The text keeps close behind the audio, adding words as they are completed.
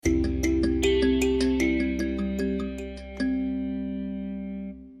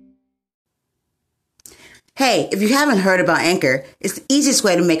Hey, if you haven't heard about Anchor, it's the easiest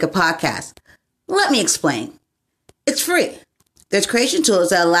way to make a podcast. Let me explain. It's free. There's creation tools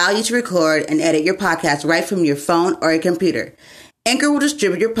that allow you to record and edit your podcast right from your phone or your computer. Anchor will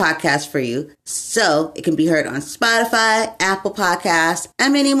distribute your podcast for you so it can be heard on Spotify, Apple Podcasts,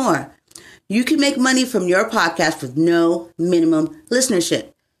 and many more. You can make money from your podcast with no minimum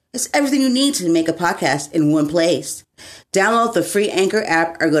listenership. It's everything you need to make a podcast in one place. Download the free Anchor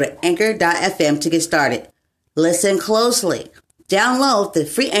app or go to anchor.fm to get started. Listen closely. Download the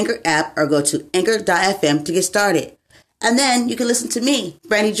free Anchor app or go to anchor.fm to get started. And then you can listen to me,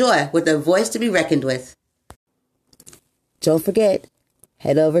 Brandy Joy, with a voice to be reckoned with. Don't forget,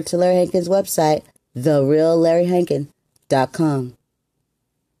 head over to Larry Hankin's website, thereallarryhankin.com.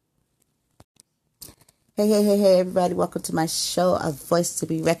 Hey, everybody. Welcome to my show, A Voice to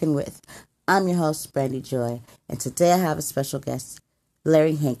be Reckoned with. I'm your host, Brandy Joy, and today I have a special guest,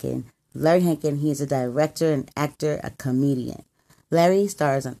 Larry Hankin. Larry Hankin, he is a director, an actor, a comedian. Larry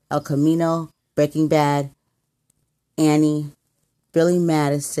stars on El Camino, Breaking Bad, Annie, Billy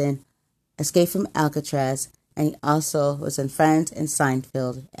Madison, Escape from Alcatraz, and he also was in Friends and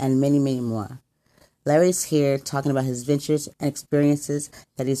Seinfeld, and many, many more. Larry's here talking about his ventures and experiences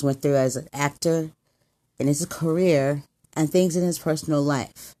that he's went through as an actor, in his career, and things in his personal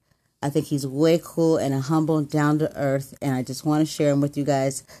life. I think he's way cool and a humble, down-to-earth, and I just want to share him with you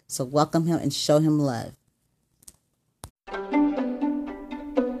guys. So welcome him and show him love.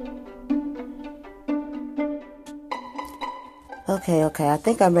 Okay, I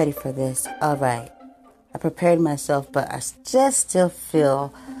think I'm ready for this. All right. I prepared myself, but I just still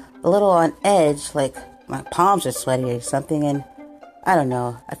feel a little on edge, like my palms are sweaty or something, and I don't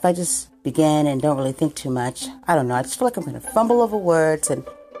know. If I just begin and don't really think too much, I don't know. I just feel like I'm going to fumble over words and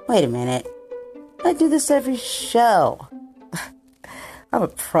wait a minute. I do this every show. I'm a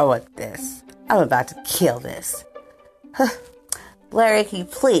pro at this. I'm about to kill this. Larry, can you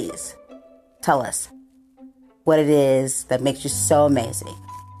please tell us what it is that makes you so amazing?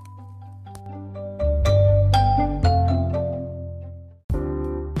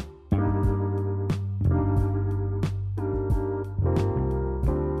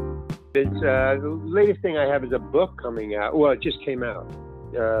 The latest thing I have is a book coming out. Well, it just came out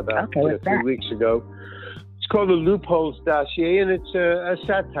about 3 weeks ago. It's called The Loopholes Dossier, and it's a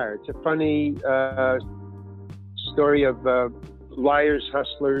satire. It's a funny story of liars,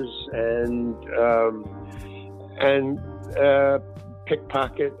 hustlers, and a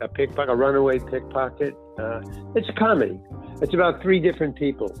runaway pickpocket. It's a comedy. It's about 3 different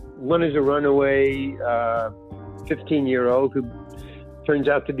people. One is a runaway 15-year-old who turns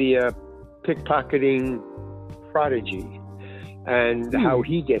out to be a pickpocketing prodigy, and how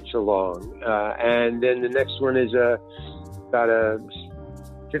he gets along. And then the next one is about a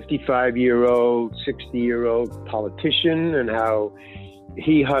 55-year-old, 60-year-old politician, and how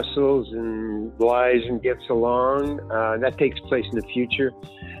he hustles and lies and gets along. That takes place in the future.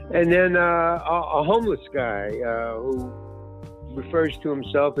 And then a homeless guy who refers to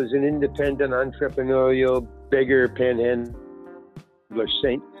himself as an independent, entrepreneurial, beggar, panhandler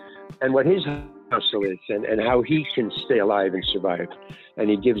saint, and what his hustle is, and how he can stay alive and survive. And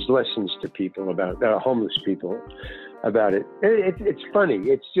he gives lessons to people about homeless people about it. It's funny.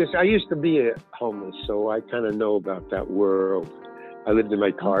 It's just, I used to be homeless, so I kind of know about that world. I lived in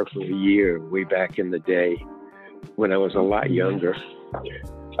my car for a year way back in the day when I was a lot younger.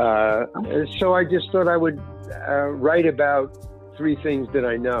 So I just thought I would write about 3 things that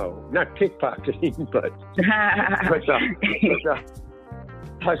I know. Not pickpocketing, but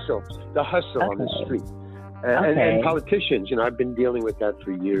the hustle on the street. And politicians, I've been dealing with that for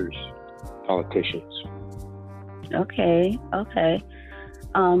years. Politicians. Okay. By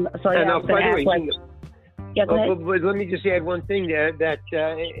the way, but let me just add one thing there, that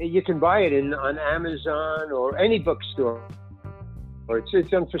you can buy it on Amazon or any bookstore. Or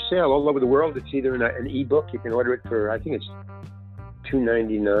it's on for sale all over the world. It's either in an ebook. You can order it for, I think it's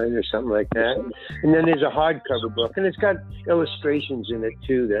 $2.99 or something like that. And then there's a hardcover book, and it's got illustrations in it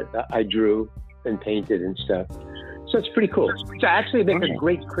too that I drew and painted and stuff. So it's pretty cool. So actually make a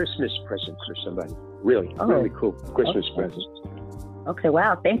great Christmas present for somebody. Really cool Christmas present. Okay,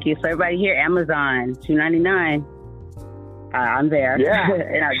 wow, thank you. So everybody here, Amazon, $2.99. I'm there. Yeah.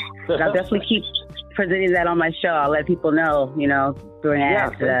 And I'll definitely keep presenting that on my show. I'll let people know, during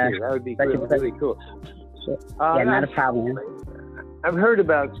ads. Thank you. That would be really cool. Not a problem. I've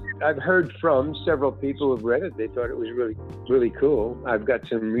heard from several people who've read it. They thought it was really, really cool. I've got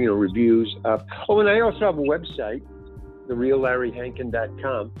some, reviews up. Oh, and I also have a website,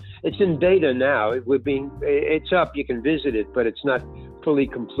 thereallarryhankin.com. It's in beta now. It's up. You can visit it, but it's not fully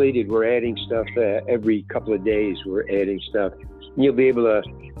completed. We're adding stuff every couple of days. We're adding stuff. And you'll be able to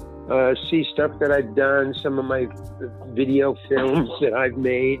see stuff that I've done, some of my video films that I've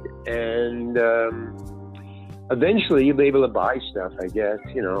made, and eventually you'll be able to buy stuff, I guess.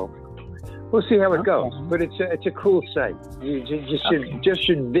 We'll see how it goes. But it's a cool site. You just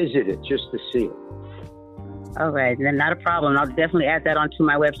should visit it just to see it. All right, then not a problem. I'll definitely add that onto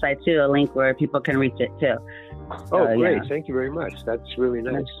my website too, a link where people can reach it too. Oh, great! Thank you very much. That's really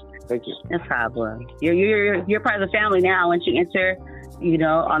nice. Thank you. No problem. You're part of the family now. Once you enter,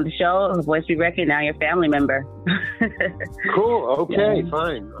 on the show, Voice We Reckon, now you're a family member. Cool. Okay,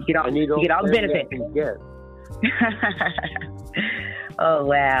 fine. You get all the benefits. Oh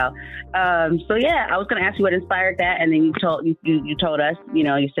wow. I was going to ask you what inspired that, and then you told us.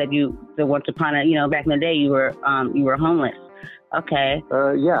 You said once upon a back in the day you were homeless. Okay.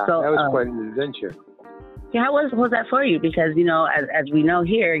 Yeah, so, that was quite an adventure. Yeah, how was that for you? Because as we know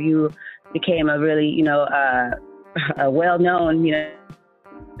here, you became a really a well-known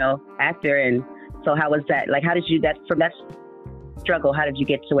actor, and so how was that? Like, how did you from that struggle? How did you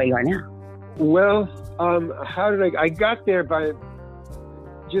get to where you are now? Well, how did I got there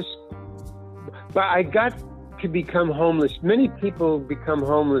but I got to become homeless. Many people become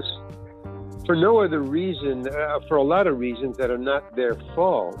homeless for no other reason, for a lot of reasons that are not their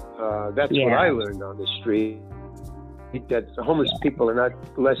fault. That's what I learned on the street, that homeless people are not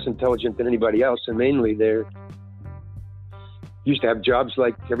less intelligent than anybody else, and mainly they're used to have jobs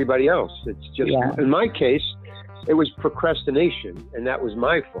like everybody else. It's just, in my case, it was procrastination, and that was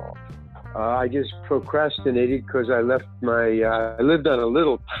my fault. I just procrastinated because I left I lived on a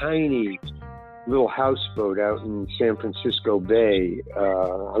tiny little houseboat out in San Francisco Bay.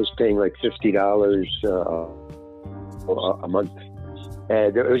 I was paying like $50 a month.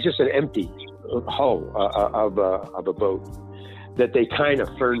 And it was just an empty hull of a boat that they kind of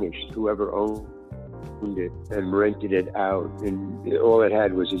furnished, whoever owned it, and rented it out. And all it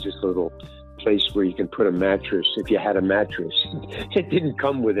had was just a little place where you can put a mattress, if you had a mattress. It didn't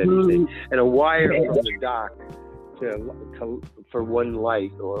come with anything. And a wire from the dock for one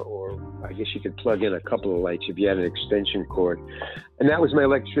light, or I guess you could plug in a couple of lights if you had an extension cord. And that was my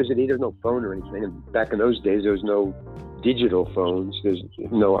electricity. There's no phone or anything. And back in those days, there was no digital phones. There's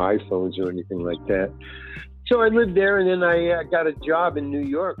no iPhones or anything like that. So I lived there, and then I got a job in New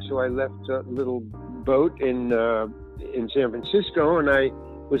York. So I left a little boat in San Francisco, and I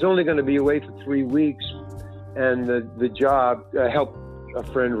was only going to be away for 3 weeks. And the job helped a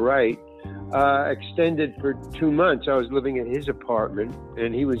friend write. Extended for 2 months. I was living in his apartment,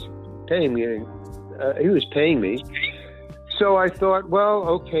 and he was paying me. So I thought, well,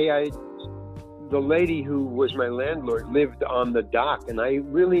 okay. The lady who was my landlord lived on the dock, and I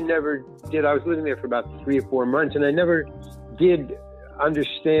really never did. I was living there for about 3 or 4 months, and I never did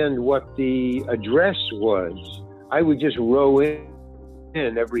understand what the address was. I would just row in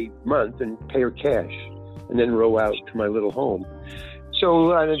every month and pay her cash, and then row out to my little home.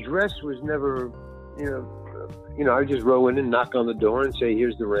 So an address was never, I would just row in and knock on the door and say,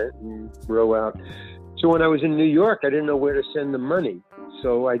 here's the rent, and row out. So when I was in New York, I didn't know where to send the money.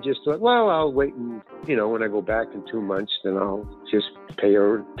 So I just thought, well, I'll wait and, when I go back in 2 months, then I'll just pay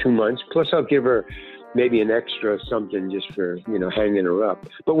her 2 months. Plus I'll give her maybe an extra something just for, hanging her up.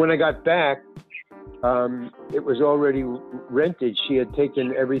 But when I got back, it was already rented. She had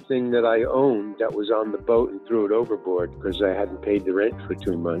taken everything that I owned that was on the boat and threw it overboard because I hadn't paid the rent for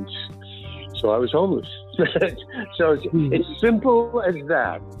 2 months. So I was homeless. So it's simple as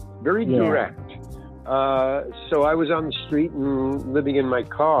that. Very direct. So I was on the street and living in my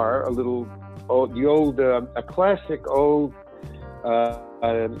car, a classic old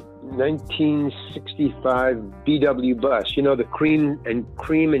 1965 VW bus. The cream and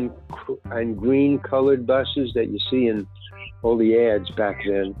green colored buses that you see in all the ads back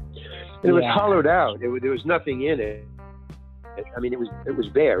then. And it was hollowed out. There was nothing in it. I mean, it was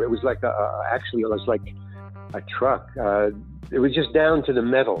bare. It was like actually it was like a truck. It was just down to the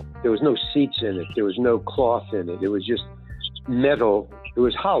metal. There was no seats in it. There was no cloth in it. It was just metal. It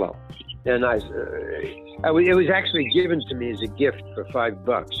was hollow. And it was actually given to me as a gift for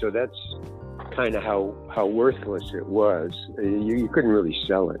 $5. So that's kind of how worthless it was. You couldn't really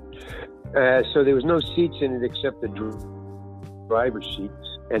sell it. So there was no seats in it except the driver's seat.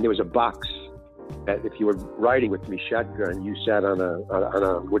 And there was a box that if you were riding with me shotgun, you sat on a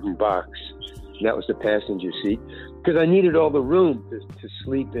wooden box. And that was the passenger seat. Because I needed all the room to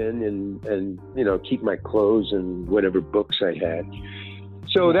sleep in and keep my clothes and whatever books I had.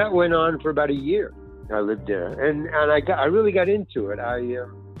 So that went on for about a year. I lived there, and I really got into it. I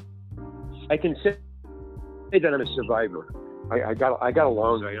can say that I'm a survivor. I got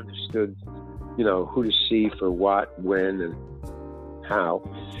along. I understood, who to see for what, when, and how.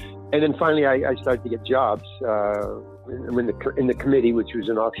 And then finally, I started to get jobs in the committee, which was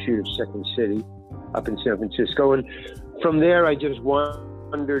an offshoot of Second City up in San Francisco. And from there, I just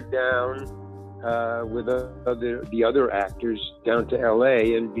wandered down with the other actors down to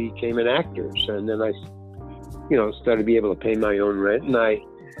LA and became an actor. And then I, started to be able to pay my own rent, and I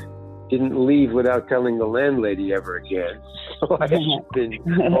didn't leave without telling the landlady ever again. So I've been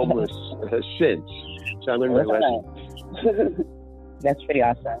homeless since. So I learned my lesson. That's pretty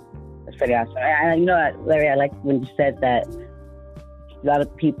awesome. That's pretty awesome. Larry, I like when you said that a lot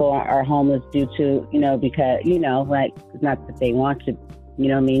of people are homeless due to, because, like, it's not that they want to, you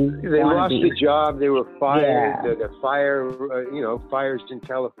know what I mean? They lost the job. They were fired. Yeah. The fire, fires in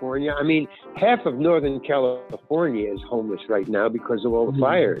California. I mean, half of Northern California is homeless right now because of all the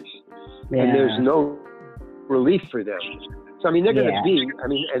fires. Yeah. And there's no relief for them. So, I mean, they're going to be,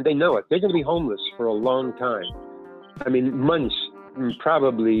 and they know it. They're going to be homeless for a long time. I mean, months,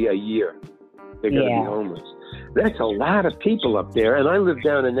 probably a year. They're going to be homeless. That's a lot of people up there. And I live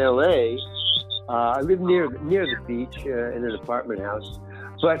down in LA. I live near the beach in an apartment house.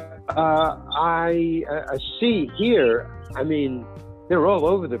 But I see here, they're all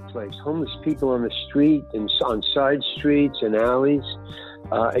over the place. Homeless people on the street and on side streets and alleys.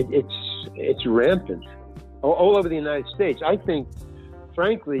 It's rampant all over the United States. I think,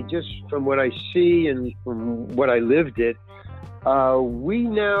 frankly, just from what I see and from what I lived it, we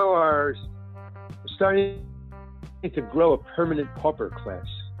now are starting to grow a permanent pauper class.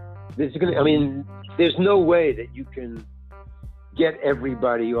 There's no way that you can get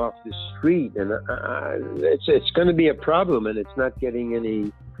everybody off the street, and it's going to be a problem, and it's not getting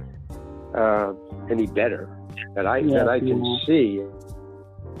any better that I can see.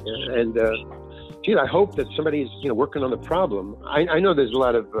 And I hope that somebody's working on the problem. I know there's a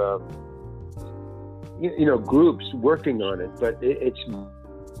lot of groups working on it, but it's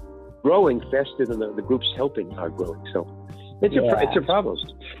growing faster than the groups helping are growing. So it's a problem.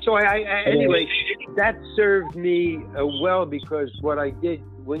 So anyway, that served me well, because what I did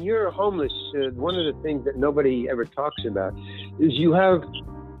when you're homeless, one of the things that nobody ever talks about is you have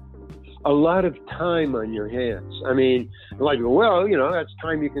a lot of time on your hands. That's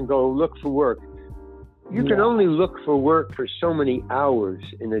time you can go look for work. You can only look for work for so many hours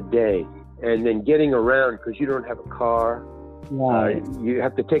in a day, and then getting around because you don't have a car. Right. You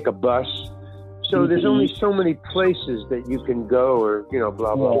have to take a bus. So there's only so many places that you can go, or,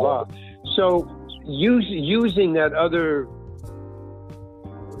 blah, blah, blah. So using that other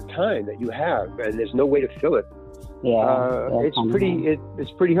time that you have, and there's no way to fill it,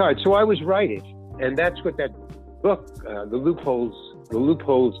 it's pretty hard. So I was writing, and that's what that book, the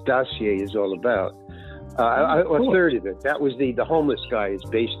Loopholes Dossier, is all about. A third of it. That was the homeless guy is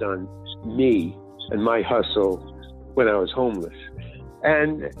based on me and my hustle when I was homeless.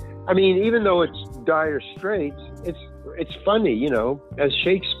 And even though it's dire straits, it's funny, as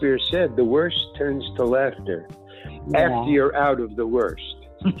Shakespeare said, the worst turns to laughter after you're out of the worst.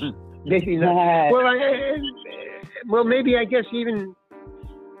 Maybe not. Well, maybe I guess even.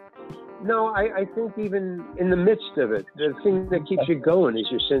 No, I think even in the midst of it, the thing that keeps you going is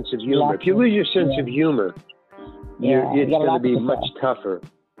your sense of humor. If you lose your sense of humor, it's going to be much tougher.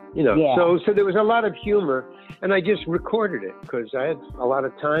 So there was a lot of humor, and I just recorded it because I had a lot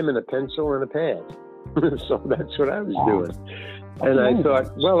of time and a pencil and a pad. So that's what I was doing. And I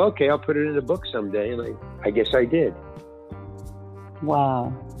thought, well, okay, I'll put it in a book someday, and I guess I did.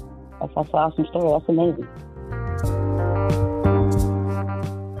 Wow. That's an awesome story. That's amazing.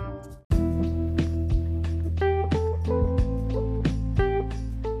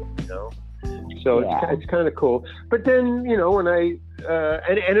 So it's kind of cool. But then, when I,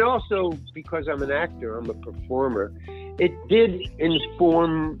 and it also, because I'm an actor, I'm a performer, it did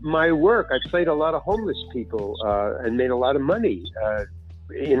inform my work. I played a lot of homeless people and made a lot of money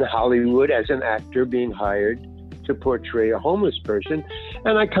in Hollywood as an actor being hired to portray a homeless person.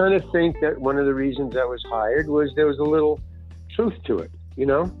 And I kind of think that one of the reasons I was hired was there was a little truth to it,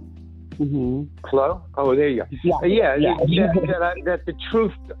 Mm-hmm. Hello? Oh, there you go. That the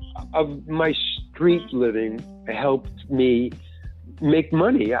truth of my street living helped me make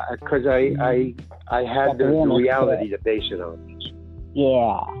money because I had the reality to base it on.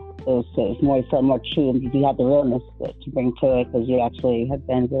 Yeah, it's more true. You had the realness to bring to it because you actually had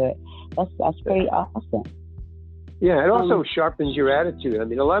been to it. That's pretty awesome. Yeah, it also sharpens your attitude. I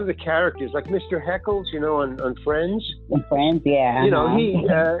mean, a lot of the characters, like Mr. Heckles, on Friends. Friends, yeah.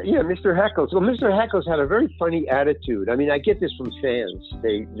 Mr. Heckles. Well, Mr. Heckles had a very funny attitude. I mean, I get this from fans.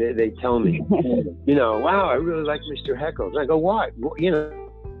 They tell me, wow, I really like Mr. Heckles. I go, why?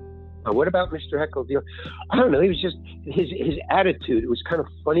 What about Mr. Heckles? I don't know. He was just his attitude. It was kind of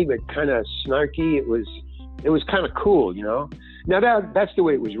funny, but kind of snarky. It was kind of cool, Now that's the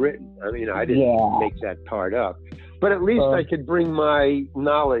way it was written. I mean, I didn't make that part up, but at least I could bring my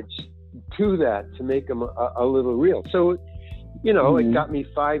knowledge to that to make them a little real. So, it got me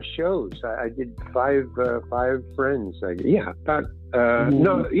 5 shows. I did 5 Friends. About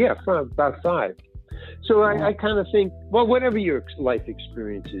 5. So I kind of think, well, whatever your life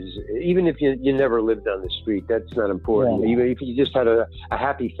experience is, even if you never lived on the street, that's not important. Even if you just had a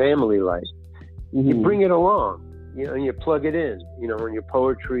happy family life, you bring it along. And you plug it in, in your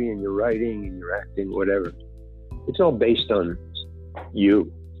poetry and your writing and your acting, whatever. It's all based on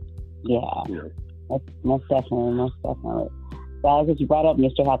you. Yeah. Most definitely. So I guess you brought up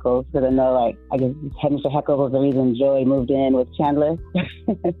Mr. Heckles because I know, I guess Mr. Heckles was the reason Joey moved in with Chandler.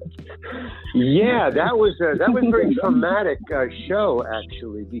 Yeah, that was a very traumatic show,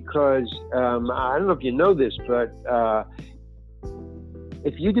 actually, because I don't know if you know this, but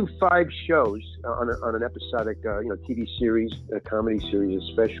if you do 5 shows on an episodic, TV series, a comedy series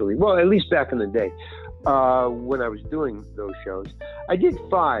especially, well, at least back in the day, when I was doing those shows, I did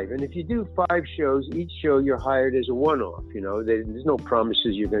 5. And if you do 5 shows, each show you're hired as a one-off. There's no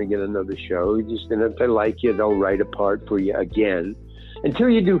promises you're going to get another show. If they like you, they'll write a part for you again until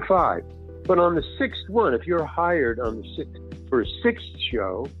you do 5. But on the 6th one, if you're hired for a 6th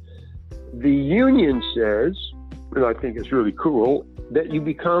show, the union says, and I think it's really cool, that you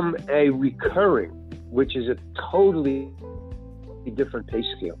become a recurring, which is a totally different pay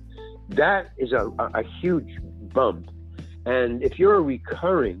scale. That is a huge bump. And if you're a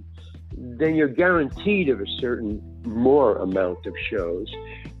recurring, then you're guaranteed of a certain more amount of shows.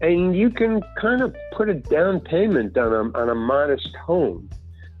 And you can kind of put a down payment on a modest home,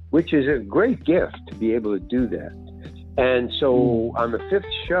 which is a great gift to be able to do that. And so on the 5th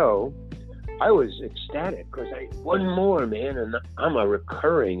show, I was ecstatic because one more, man, and I'm a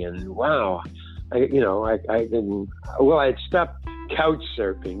recurring, and wow, I had stopped couch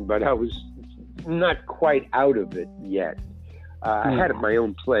surfing, but I was not quite out of it yet. I had my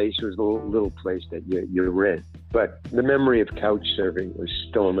own place. It was a little place that you rent, but the memory of couch surfing was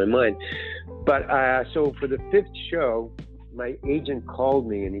still in my mind. But so for the 5th show, my agent called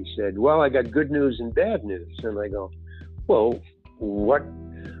me and he said, well, I got good news and bad news. And I go, well,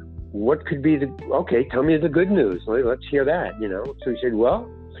 what could be okay, tell me the good news. Let's hear that, So he said, well,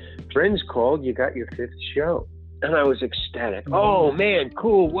 Friends called, you got your 5th show. And I was ecstatic. Oh, man,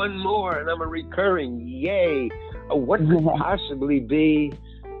 cool, one more, and I'm a recurring, yay. What could possibly be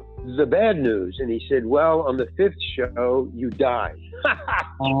the bad news? And he said, well, on the 5th show, you die.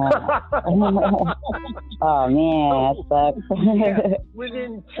 Oh, man, that sucks.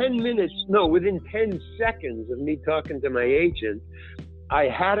 Within 10 seconds of me talking to my agent, I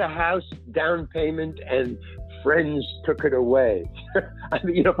had a house down payment and Friends took it away. I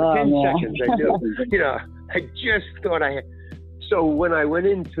mean, for 10 seconds I knew. I just thought I had. So when I went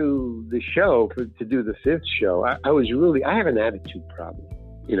into the show to do the 5th show, I have an attitude problem,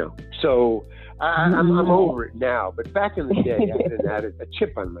 So I'm over it now. But back in the day, I had a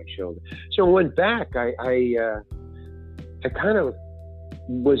chip on my shoulder. So I went back. I kind of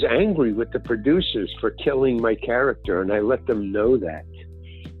was angry with the producers for killing my character, and I let them know that.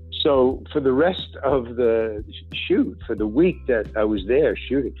 So for the rest of the shoot, for the week that I was there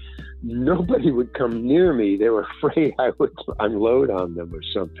shooting, nobody would come near me. They were afraid I would unload on them or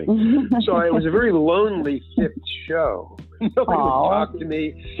something. So it was a very lonely 5th show. Nobody would talk to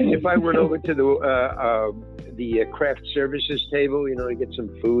me. If I went over to the craft services table, to get some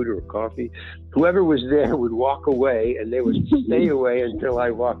food or coffee, whoever was there would walk away, and they would stay away until I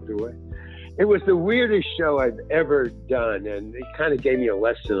walked away. It was the weirdest show I've ever done, and it kind of gave me a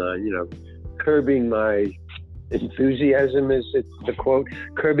lesson on, curbing my enthusiasm, is the quote,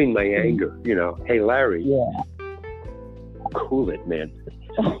 curbing my anger. Hey, Larry, cool it, man.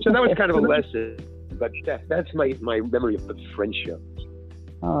 So that was kind of a lesson, but that's my memory of the Friends show.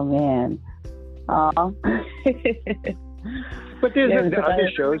 Oh, man. But the other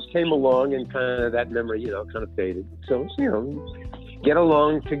shows came along, and kind of that memory, kind of faded. So, get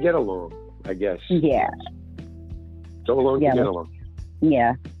along to get along, I guess. Yeah. Go along to get along.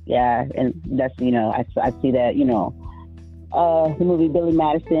 Yeah, and that's I see that the movie Billy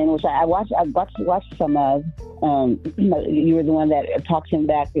Madison, which I watched some of. You were the one that talked him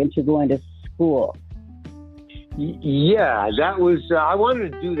back into going to school. Yeah, that was, I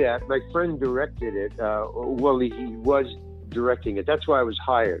wanted to do that. My friend directed it. Well, he was directing it. That's why I was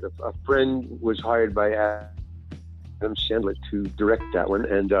hired. A friend was hired by Adam Sandler to direct that one,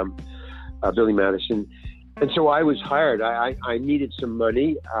 and Billy Madison. And so I was hired. I needed some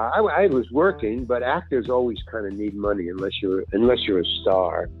money. I was working, but actors always kind of need money unless you're a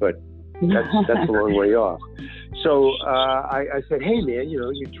star. But that's a long way off. So I said, hey man,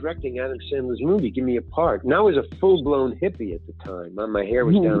 you're directing Adam Sandler's movie. Give me a part. And I was a full-blown hippie at the time. My hair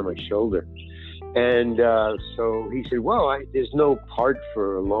was down on my shoulder. And so he said, well, there's no part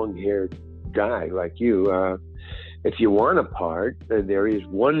for a long-haired guy like you. If you want a part, there is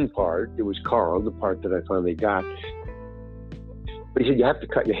one part. It was Carl, the part that I finally got. But he said, you have to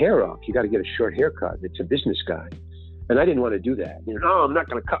cut your hair off. You got to get a short haircut. It's a business guy. And I didn't want to do that. No, I'm not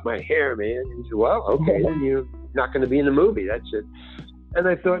going to cut my hair, man. He said, well, okay, then you're not going to be in the movie. That's it. And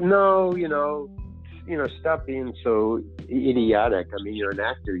I thought, no, stop being so idiotic. I mean, you're an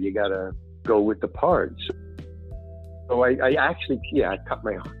actor. You got to go with the parts. So I actually, I cut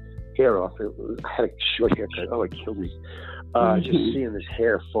my hair off. I had a short haircut. Oh, it killed me. Just seeing this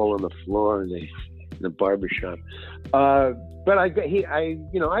hair fall on the floor in the barbershop. But I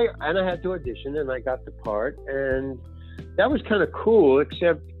had to audition, and I got the part, and that was kind of cool.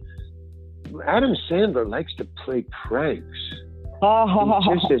 Except Adam Sandler likes to play pranks. He's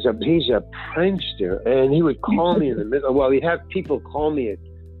a prankster, and he would call me in the middle. Well, he'd have people call me at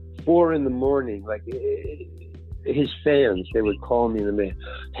 4 a.m, like his fans. They would call me in the middle.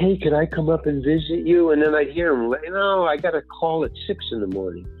 Hey, could I come up and visit you? And then I'd hear him. No, I got a call at 6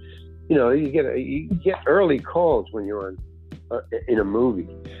 a.m. You get early calls when you're on in a movie.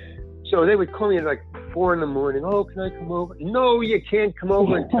 So they would call me at like 4 a.m. Oh, can I come over? No, you can't come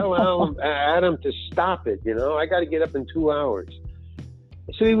over, and tell Adam to stop it. I got to get up in 2 hours.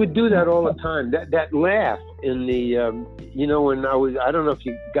 So he would do that all the time. That laugh in the, when I don't know if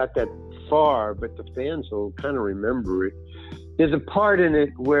you got that far, but the fans will kind of remember it. There's a part in it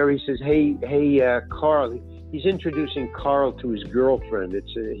where he says, hey, Carl. He's introducing Carl to his girlfriend.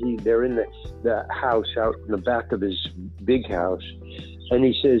 They're in the house out in the back of his big house. And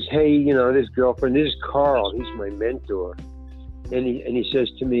he says, hey, this girlfriend, this is Carl. He's my mentor. And he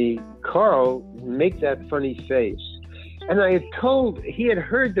says to me, Carl, make that funny face. And he had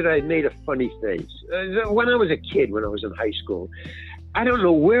heard that I made a funny face. When I was a kid, when I was in high school. I don't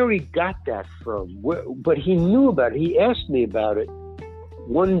know where he got that from, but he knew about it. He asked me about it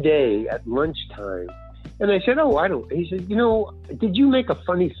one day at lunchtime. And I said, oh, I don't. He said, did you make a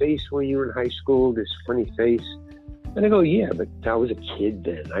funny face when you were in high school, this funny face? And I go, yeah, but I was a kid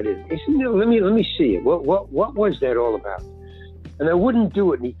then. I didn't. He said, no, let me see it. What was that all about? And I wouldn't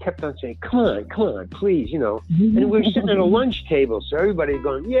do it. And he kept on saying, come on, please, And we were sitting at a lunch table. So everybody was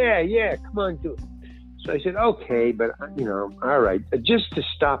going, yeah, come on, do it. So I said, okay, but, all right, just to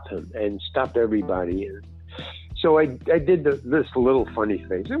stop him and stop everybody. So I did this little funny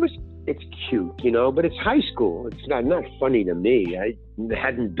face. It's cute, but it's high school. It's not funny to me. I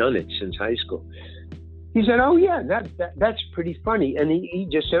hadn't done it since high school. He said, oh, yeah, that's pretty funny. And he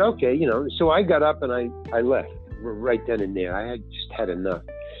just said, okay, So I got up and I left right then and there. I had just had enough.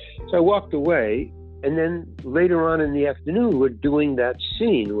 So I walked away. And then later on in the afternoon, we're doing that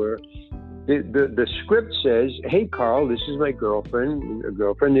scene where the script says, hey, Carl, this is my girlfriend. Her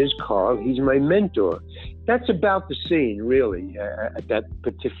girlfriend is Carl. He's my mentor. That's about the scene, really, at that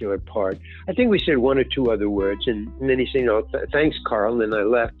particular part. I think we said one or two other words. And then he said, thanks, Carl. And then I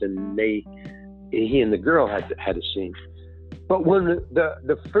left, and he and the girl had a scene. But when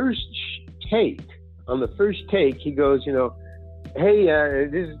the first take, on the first take, he goes, hey,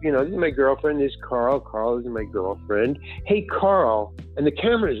 this is my girlfriend. This is Carl. Carl is my girlfriend. Hey, Carl. And the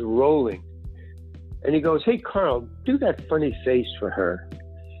camera is rolling. And he goes, hey, Carl, do that funny face for her.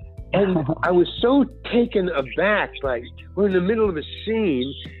 And I was so taken aback, like we're in the middle of a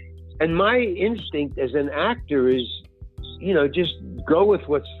scene. And my instinct as an actor is, just go with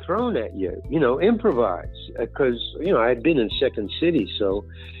what's thrown at you, improvise. Because, I had been in Second City, so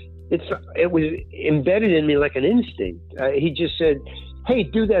it was embedded in me like an instinct. He just said, hey,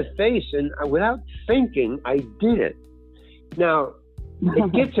 do that face. And without thinking, I did it. Now,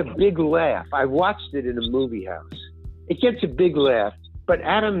 it gets a big laugh. I watched it in a movie house. It gets a big laugh. But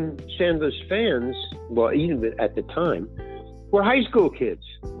Adam Sandler's fans, well, even at the time, were high school kids.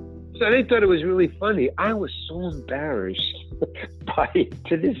 So they thought it was really funny. I was so embarrassed by it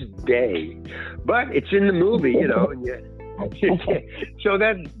to this day. But it's in the movie, and so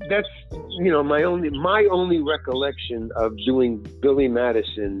that's my only recollection of doing Billy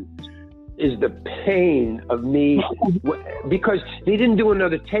Madison is the pain of me, because he didn't do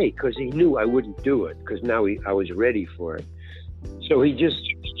another take because he knew I wouldn't do it, because now I was ready for it. So he just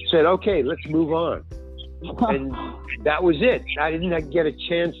said, okay, let's move on. And that was it. I didn't get a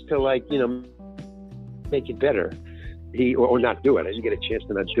chance to, like, you know, make it better. Or not do it. I didn't get a chance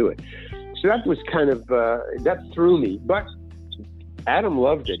to not do it. So that was kind of, that threw me. But Adam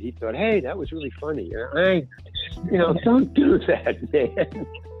loved it. He thought, hey, that was really funny. Don't do that, man.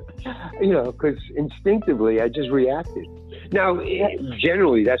 Because instinctively I just reacted. Now,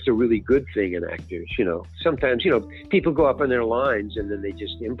 generally, that's a really good thing in actors. Sometimes, people go up on their lines and then they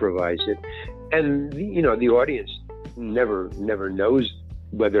just improvise it. And, the audience never knows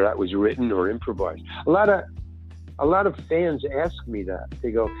whether that was written or improvised. A lot of fans ask me that.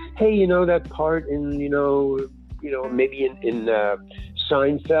 They go, hey, that part in, maybe in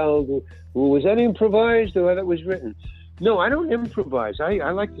Seinfeld, was that improvised or that was written? No, I don't improvise.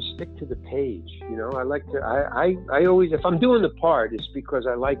 I like to stick to the page. I always, if I'm doing the part, it's because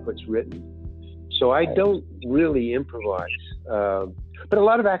I like what's written. So I don't really improvise. But a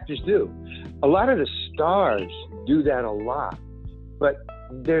lot of actors do. A lot of the stars do that a lot. But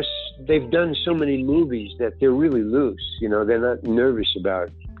they've done so many movies that they're really loose. They're not nervous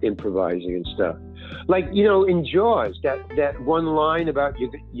about improvising and stuff. Like, in Jaws, that one line about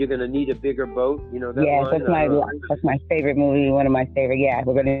you're going to need a bigger boat, that line? That's my favorite movie, one of my favorite. Yeah,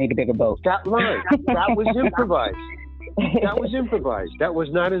 we're going to need a bigger boat. That line, that was improvised. That was improvised. That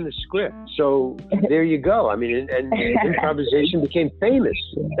was not in the script. So there you go. I mean, and improvisation became famous.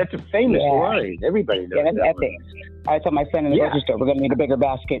 That's a famous line. Everybody knows that's that epic. I told my friend in the grocery store, we're going to need a bigger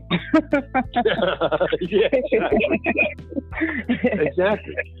basket. Yeah,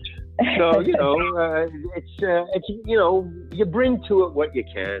 exactly. So, it's you bring to it what you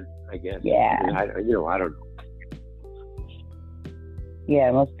can, I guess. Yeah. I don't know.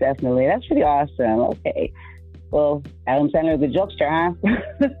 Yeah, most definitely. That's pretty awesome. Okay. Well, Adam Sandler, the jokester, huh?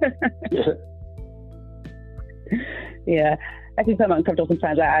 Yeah. I think I'm uncomfortable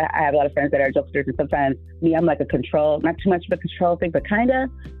sometimes. I have a lot of friends that are jokesters, and sometimes I'm like not too much of a control thing, but kind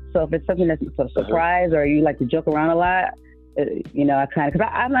of. So if it's something that's a surprise or you like to joke around a lot, I kind of, because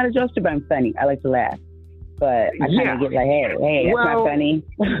I'm not a jokester, but I'm funny. I like to laugh. But I kind of get like, hey, that's not funny.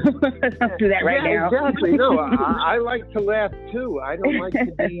 Let's do that right now. Exactly. No, I like to laugh too. I don't like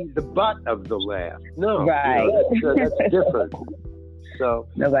to be the butt of the laugh. No. Right. That's different. So,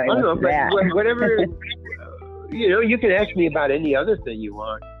 nobody I don't know, but whatever, you can ask me about any other thing you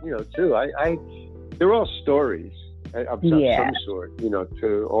want, too. They're all stories of some sort,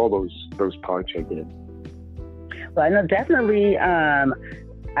 to all those parts I did. Well, I know definitely.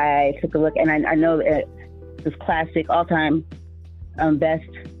 I took a look, and I know this classic all-time best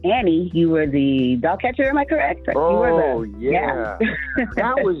Annie. You were the dog catcher. Am I correct? Oh, yeah.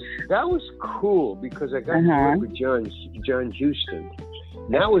 that was cool because I got to work with John Huston.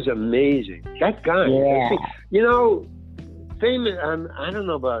 That was amazing. That guy. Yeah. Famous. I don't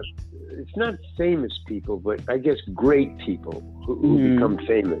know about. It's not famous people, but I guess great people who become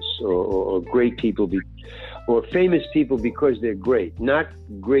famous, or great people, or famous people because they're great, not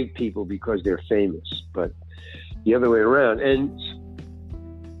great people because they're famous, but the other way around. And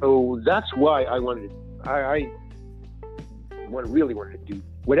so that's why I really wanted to do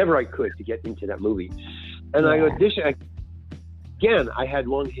whatever I could to get into that movie. And I auditioned. Again, I had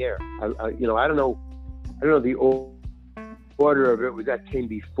long hair. I don't know the order of it. That came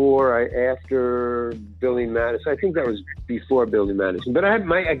before, after Billy Madison. I think that was before Billy Madison. But I had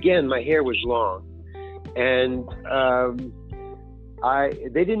my hair was long, and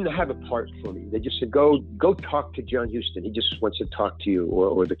they didn't have a part for me. They just said, go talk to John Huston. He just wants to talk to you,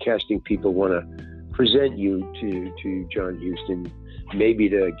 or the casting people want to present you to John Huston, maybe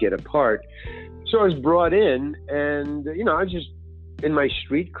to get a part. So I was brought in, and I was just in my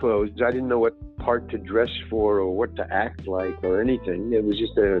street clothes. I didn't know what part to dress for or what to act like or anything. It was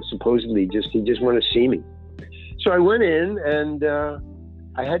just supposedly he just wanted to see me. So I went in, and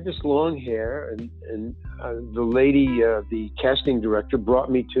I had this long hair, and the lady, the casting director,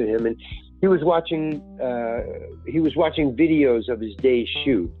 brought me to him, and he was watching videos of his day's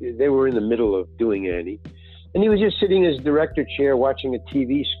shoot. They were in the middle of doing Annie, and he was just sitting in his director chair watching a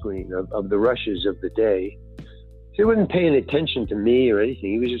TV screen of the rushes of the day. He wasn't paying attention to me or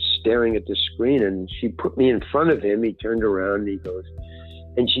anything. He was just staring at the screen, and she put me in front of him. He turned around, and he goes,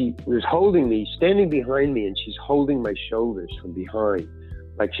 and she was holding me, standing behind me, and she's holding my shoulders from behind,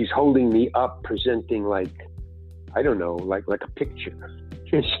 like she's holding me up, presenting like, I don't know, like a picture.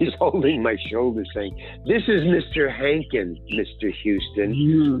 And she's holding my shoulders, saying, "This is Mr. Hankin, Mr. Huston."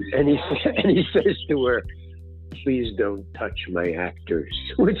 And he says to her, please don't touch my actors,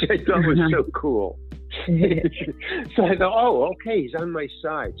 which I thought was so cool. So I thought, oh, okay, he's on my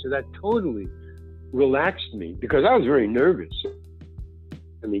side. So that totally relaxed me because I was very nervous.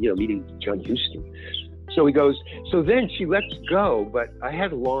 I mean, meeting John Huston. So he goes, so then she lets go, but I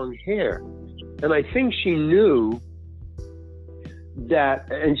had long hair. And I think she knew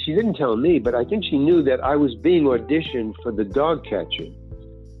that, and she didn't tell me, but I think she knew that I was being auditioned for the dog catcher.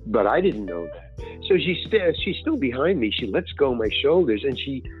 But I didn't know that. So she's still behind me. She lets go my shoulders and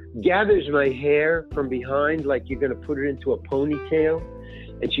she gathers my hair from behind like you're going to put it into a ponytail.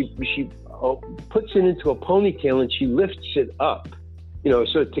 And she puts it into a ponytail and she lifts it up,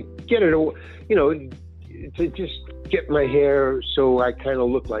 so to get it, to just get my hair so I kind of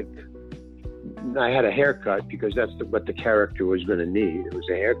look like I had a haircut, because that's what the character was going to need. It was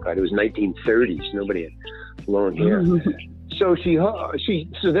a haircut. It was 1930s. Nobody had long hair. So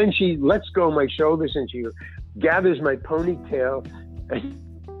so then she lets go of my shoulders and she gathers my ponytail and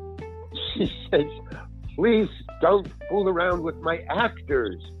she says, please don't fool around with my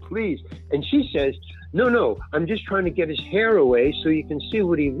actors, please. And she says, no, I'm just trying to get his hair away so you can see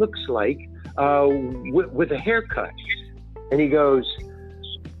what he looks like with a haircut. And he goes,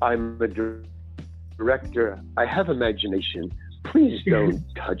 I'm a director. I have imagination. Please don't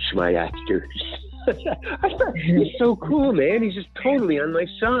touch my actors. I thought, he's so cool, man. He's just totally on my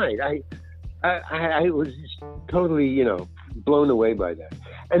side. I was just totally, blown away by that.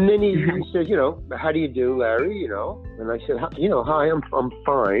 And then he said, how do you do, Larry? And I said, hi, I'm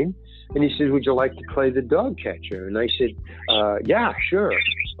fine. And he said, would you like to play the dog catcher? And I said, yeah, sure.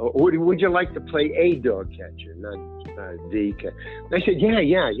 Or would you like to play a dog catcher, not the catcher? I said, yeah.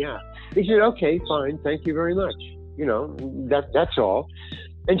 He said, okay, fine. Thank you very much. That's all.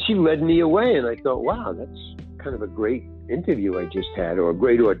 And she led me away. And I thought, wow, that's kind of a great interview I just had, or a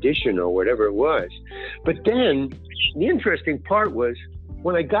great audition, or whatever it was. But then the interesting part was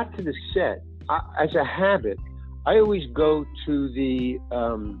when I got to the set, as a habit, I always go to the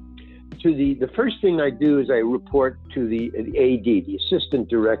first thing I do is I report to the AD, the assistant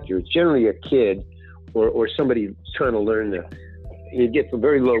director. It's generally a kid or somebody trying to learn you get for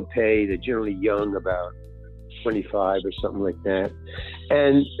very low pay. They're generally young, about 25 or something like that.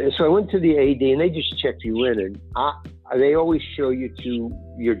 And so I went to the AD and they just check you in, and they always show you to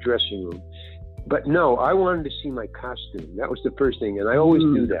your dressing room. But no, I wanted to see my costume. That was the first thing. And I always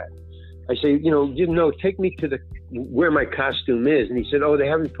do that. I say, take me to where my costume is. And he said, oh, they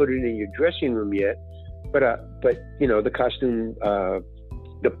haven't put it in your dressing room yet. But the costume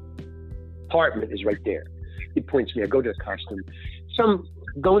department is right there. He points me. I go to the costume. I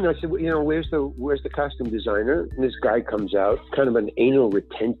said, where's the costume designer? And this guy comes out, kind of an anal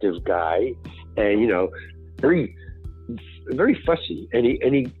retentive guy, and very, very fussy. And he,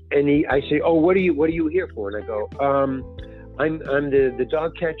 I say, oh, what are you here for? And I go, I'm the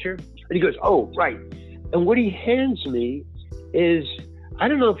dog catcher. And he goes, oh, right. And what he hands me is, I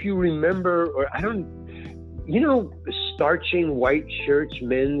don't know if you remember, or starching white shirts,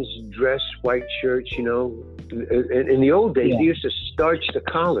 men's dress white shirts, in the old days, they used to starch the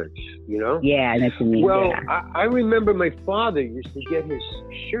collars, Yeah, that's what I mean. Well, yeah. I remember my father used to get his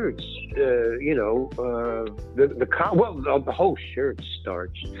shirts, the whole shirt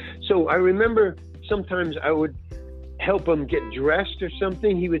starched. So I remember sometimes I would help him get dressed or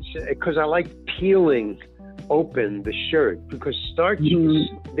something. He would say, because I like peeling open the shirt, because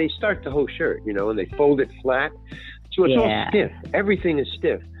they start the whole shirt, and they fold it flat. So it's all stiff. Everything is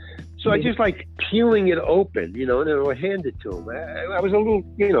stiff. So I just like peeling it open, and then I would hand it to him. I was a little,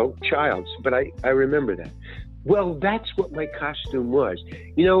 child, but I remember that. Well, that's what my costume was.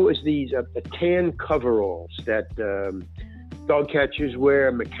 It was these tan coveralls that dog catchers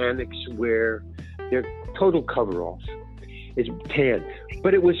wear, mechanics wear. They're total coveralls. It's tan.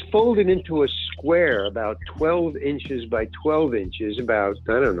 But it was folded into a square about 12 inches by 12 inches, about,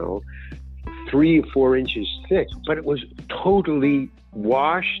 3 or 4 inches thick. But it was totally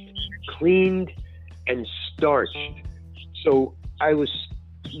washed, cleaned, and starched. So I was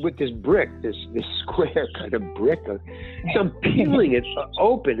with this brick, this square kind of brick. So I'm peeling it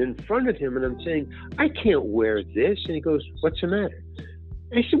open in front of him, and I'm saying, I can't wear this. And he goes, what's the matter?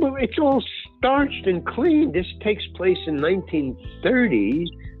 I said, well, it's all starched and clean. This takes place in 1930.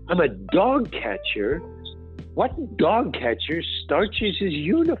 I'm a dog catcher. What dog catcher starches his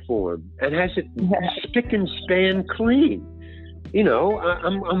uniform and has it spick and span clean?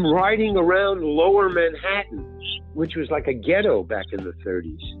 I'm riding around Lower Manhattan, which was like a ghetto back in the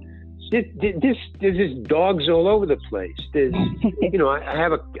 30s. There's dogs all over the place. There's, I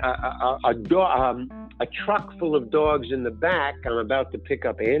have a truck full of dogs in the back. I'm about to pick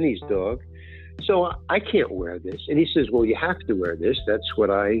up Annie's dog. So I can't wear this. And he says, well, you have to wear this. That's what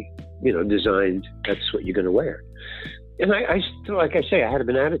I, designed. That's what you're going to wear. And I still, like I say, I had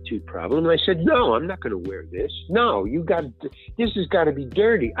an attitude problem. And I said, no, I'm not going to wear this. No, this has got to be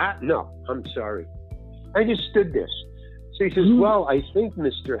dirty. No, I'm sorry. I just stood there. So he says, well, I think,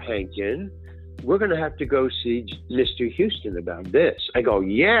 Mr. Hankin, we're going to have to go see Mr. Houston about this. I go,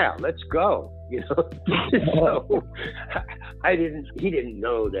 yeah, let's go. So he didn't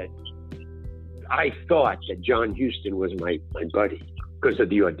know that I thought that John Huston was my buddy because of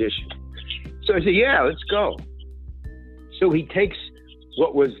the audition. So I said, yeah, let's go. So he takes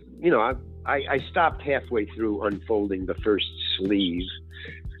what was, I stopped halfway through unfolding the first sleeve.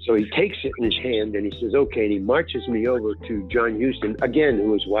 So he takes it in his hand and he says, okay, and he marches me over to John Huston, again,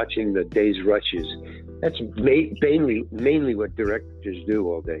 who was watching the day's rushes. That's mainly what directors do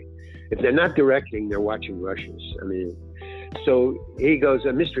all day. If they're not directing, they're watching rushes. So he goes,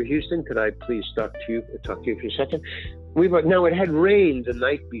 Mr. Houston, could I please talk to you for a second? Now, it had rained the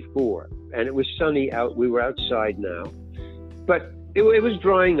night before, and it was sunny out. We were outside now. But it was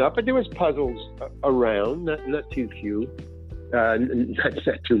drying up, but there was puddles around, not too few.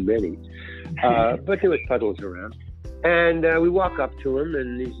 Not too many, but there was puddles around. And we walk up to him,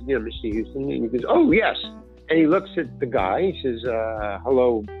 and he's, Mr. Houston, and he goes, oh, yes. And he looks at the guy. He says,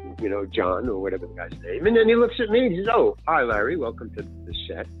 hello, John, or whatever the guy's name. And then he looks at me and he says, oh, hi, Larry, welcome to the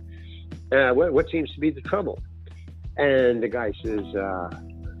set. What seems to be the trouble? And the guy says,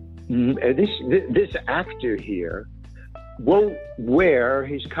 this actor here won't wear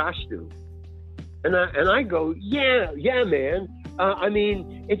his costume. And I go, yeah, man.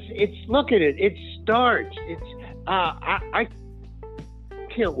 It's look at it. It's starch. I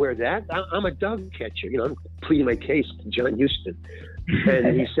can't wear that. I'm a dog catcher. I'm pleading my case to John Huston.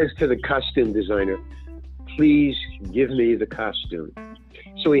 And he says to the costume designer, please give me the costume.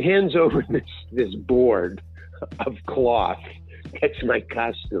 So he hands over this board of cloth. That's my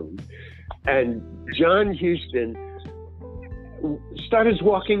costume. And John Huston starts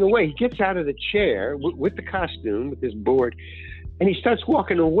walking away. He gets out of the chair with the costume, with this board, and he starts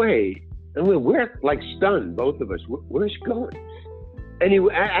walking away. And we're like stunned, both of us. Where's he going? And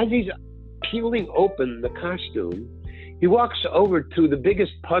as he's peeling open the costume, he walks over to the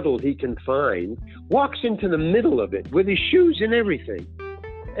biggest puddle he can find, walks into the middle of it with his shoes and everything,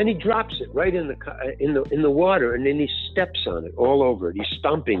 and he drops it right in the water, and then he steps on it all over it. He's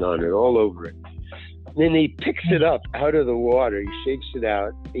stomping on it all over it. Then he picks it up out of the water. He shakes it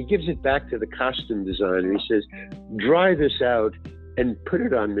out. He gives it back to the costume designer. He says, dry this out and put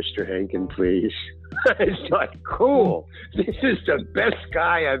it on Mr. Hankin, please. It's like, cool. This is the best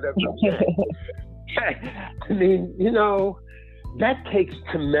guy I've ever met. That takes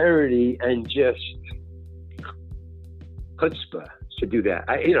temerity and just chutzpah to do that.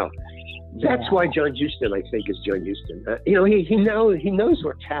 That's why John Huston, I think, is John Huston. He knows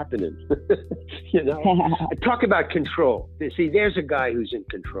what's happening. Talk about control. See, there's a guy who's in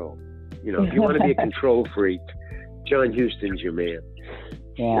control. If you want to be a control freak, John Huston's your man.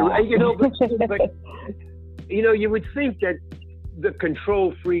 Yeah. But you would think that the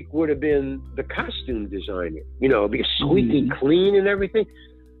control freak would have been the costume designer. Be squeaky clean and everything.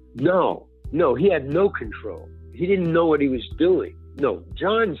 No, he had no control. He didn't know what he was doing. No,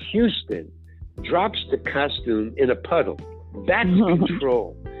 John Huston drops the costume in a puddle. That's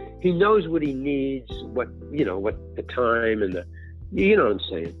control. He knows what he needs, what the time and what I'm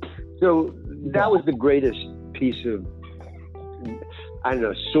saying. So that was the greatest piece of,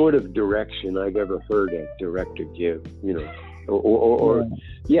 sort of direction I've ever heard a director give, yeah.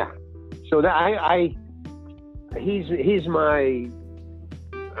 So that he's my,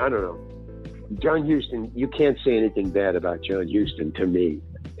 I don't know. John Huston, you can't say anything bad about John Huston to me.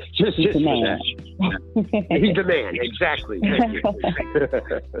 Just for that. He's the man, exactly. Thank you.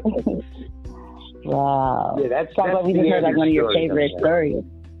 Wow. Yeah, that's like we just heard like one of your favorite stories.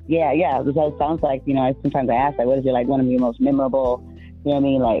 Yeah. It sounds like, sometimes I ask, like, what is it like one of your most memorable, they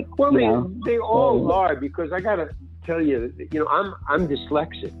all are, because I got to tell you, I'm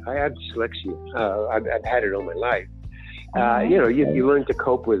dyslexic. I have dyslexia. I've had it all my life. You learn to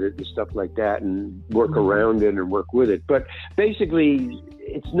cope with it and stuff like that and work around it and work with it. But basically,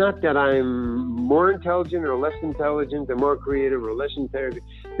 it's not that I'm more intelligent or less intelligent or more creative or less intelligent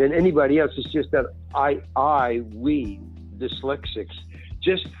than anybody else. It's just that we dyslexics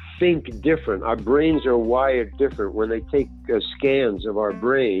just think different. Our brains are wired different. When they take scans of our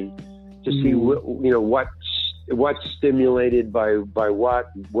brain to see what's stimulated by what,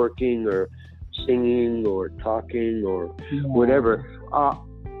 working or singing or talking or whatever,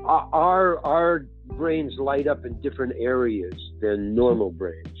 our brains light up in different areas than normal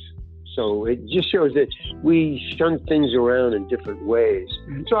brains. So it just shows that we shun things around in different ways.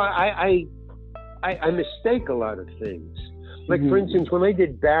 So I mistake a lot of things. Like, for instance, when I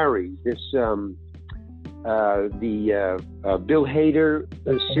did Barry, this Bill Hader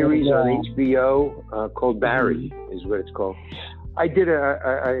series on HBO called Barry is what it's called. I did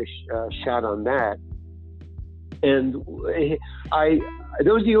a shot on that, and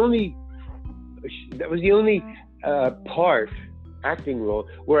that was the only acting role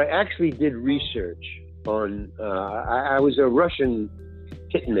where I actually did research on. I was a Russian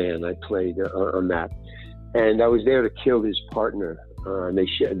hitman. I played on that, and I was there to kill his partner. And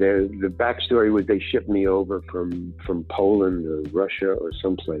the backstory was they shipped me over from Poland or Russia or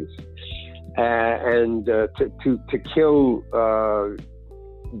someplace, and to kill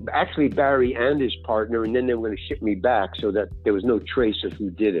actually Barry and his partner, and then they were going to ship me back so that there was no trace of who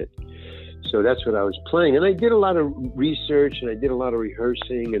did it. So that's what I was playing, and I did a lot of research and I did a lot of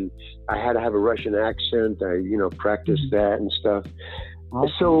rehearsing, and I had to have a Russian accent. I practiced that and stuff.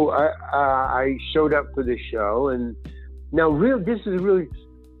 Awesome. So I showed up for the show, and now this is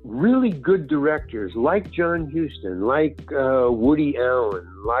really good directors like John Huston, like Woody Allen,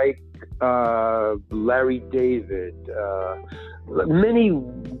 like Larry David, many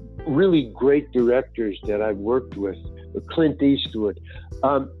really great directors that I've worked with, Clint Eastwood.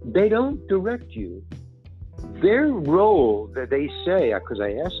 They don't direct you. Their role that they say, because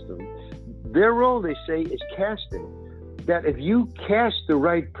I asked them, their role they say is casting. That if you cast the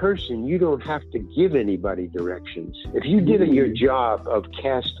right person, you don't have to give anybody directions. If you did your job of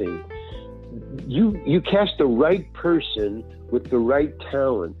casting, you cast the right person with the right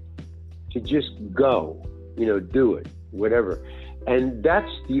talent to just go, do it, whatever. And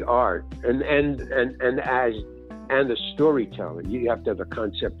that's the art. And the storytelling. You have to have a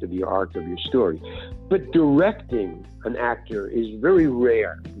concept of the arc of your story. But directing an actor is very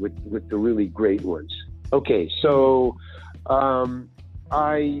rare with the really great ones. Okay, so I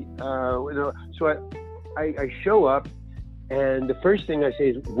show up, and the first thing I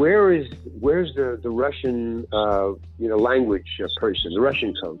say is, where's the Russian language person, the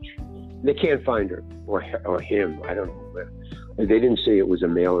Russian coach? They can't find her or him. I don't know. They didn't say it was a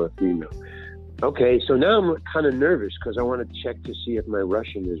male or a female. Okay, so now I'm kind of nervous because I want to check to see if my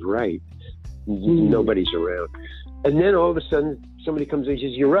Russian is right. Nobody's around. And then all of a sudden, somebody comes in and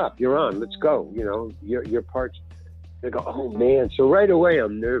says, "You're up, you're on, let's go." Your part's. They go, "Oh man." So right away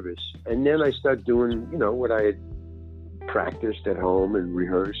I'm nervous. And then I start doing, what I had practiced at home and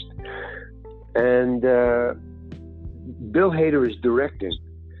rehearsed. And Bill Hader is directing,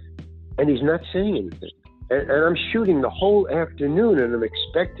 and he's not saying anything. And I'm shooting the whole afternoon, and I'm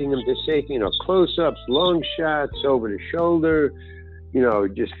expecting him to say, close-ups, long shots, over the shoulder,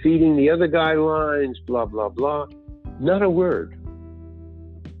 just feeding the other guy lines, blah, blah, blah. Not a word.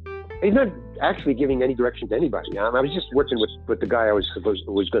 He's not actually giving any direction to anybody. I was just working with the guy I was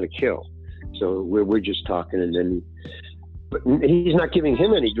going to kill. So we're just talking, and then, but he's not giving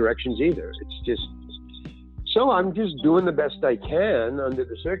him any directions either. It's just. So I'm just doing the best I can under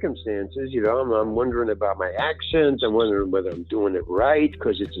the circumstances. I'm wondering about my accent. I'm wondering whether I'm doing it right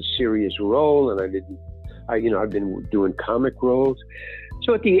because it's a serious role, and I've been doing comic roles.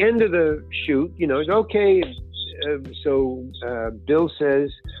 So at the end of the shoot, it's okay. So Bill says,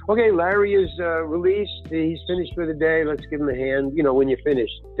 "Okay, Larry is released. He's finished for the day. Let's give him a hand." When you're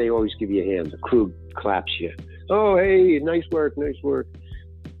finished, they always give you a hand. The crew claps you. "Oh, hey, nice work, nice work."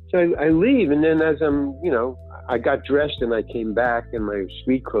 So I leave, and then as I'm, I got dressed and I came back in my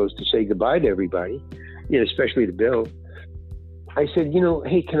street clothes to say goodbye to everybody, especially to Bill. I said,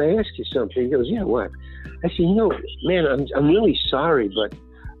 "Hey, can I ask you something?" He goes, "Yeah, what?" I said, "Man, I'm really sorry, but,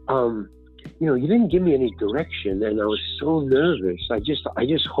 you didn't give me any direction, and I was so nervous. I just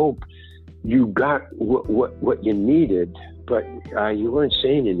hope you got what you needed, but you weren't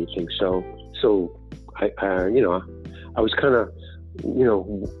saying anything. So I was kind of,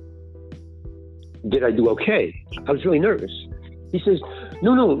 did I do okay?" I was really nervous. He says,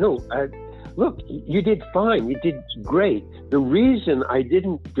 No. Look, you did fine. You did great. The reason I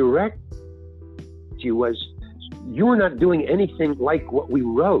didn't direct you was you were not doing anything like what we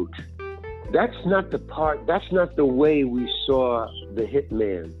wrote. That's not the part. That's not the way we saw the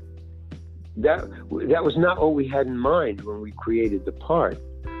Hitman. That was not what we had in mind when we created the part.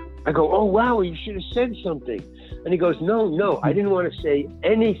 I go, "Oh, wow, you should have said something." And he goes, No, I didn't want to say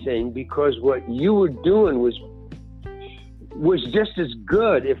anything because what you were doing was just as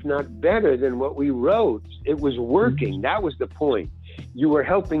good, if not better, than what we wrote. It was working. That was the point. You were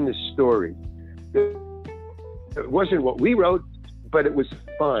helping the story. It wasn't what we wrote, but it was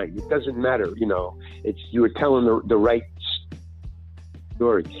fine. It doesn't matter, you were telling the right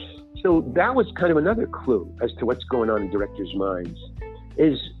story. So that was kind of another clue as to what's going on in directors' minds.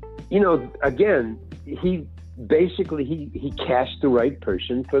 Is, again, he cast the right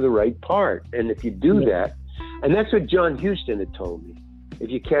person for the right part. And if you do that, and that's what John Huston had told me. If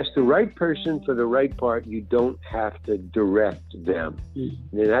you cast the right person for the right part, you don't have to direct them. And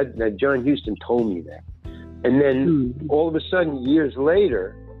that John Huston told me that. And then all of a sudden, years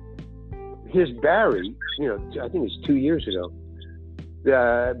later, here's Barry, I think it was 2 years ago.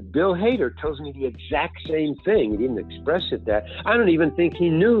 Bill Hader tells me the exact same thing. He didn't express it that. I don't even think he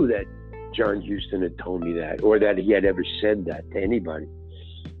knew that John Huston had told me that, or that he had ever said that to anybody.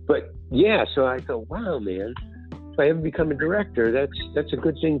 But yeah, so I thought, wow, man, if I ever become a director, that's a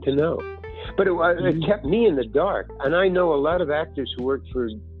good thing to know. But it kept me in the dark. And I know a lot of actors who worked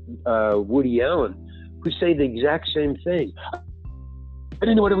for Woody Allen who say the exact same thing. I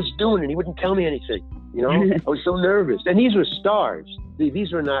didn't know what I was doing, and he wouldn't tell me anything. I was so nervous. And these were stars.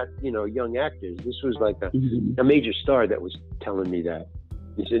 These were not, young actors. This was like a major star that was telling me that.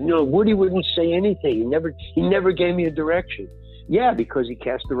 He said, no, Woody wouldn't say anything. He never gave me a direction. Yeah, because he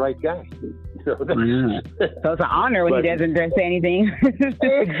cast the right guy. So it's an honor when he doesn't say anything.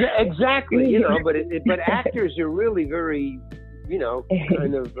 Exactly. But actors are really very,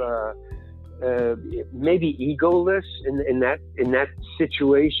 kind of maybe egoless in that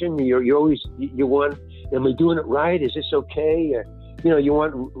situation. You always want, am I doing it right? Is this okay? You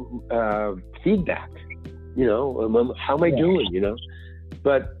want feedback. How am I doing?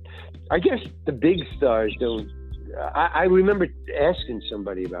 But I guess the big stars don't. I remember asking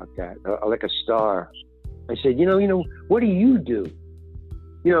somebody about that, like a star. I said, what do you do?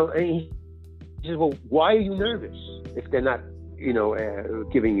 And he says, well, why are you nervous if they're not,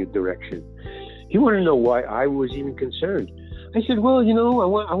 giving you direction? He wanted to know why I was even concerned. I said, well,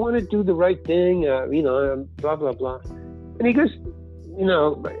 I want to do the right thing, blah, blah, blah. And he goes,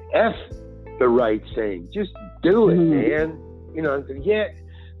 F the right thing. Just do it, man. I said, yeah.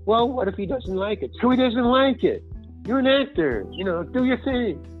 Well, what if he doesn't like it? So he doesn't like it. You're an actor, do your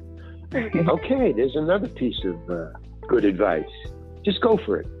thing. Okay, there's another piece of good advice. Just go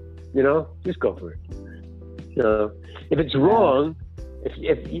for it, just go for it. If it's wrong,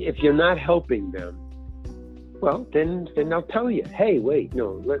 if you're not helping them, well, then they'll tell you, hey, wait,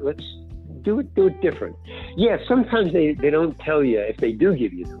 no, let's do it different. Yeah, sometimes they don't tell you, if they do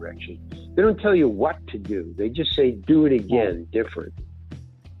give you direction, they don't tell you what to do. They just say, do it again, different.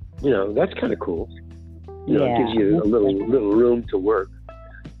 That's kind of cool. It gives you a little room to work,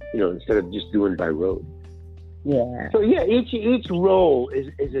 instead of just doing by rote. Yeah. So yeah, each role is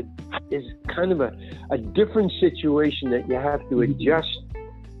kind of a different situation that you have to adjust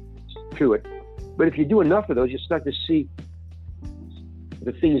to it. But if you do enough of those, you start to see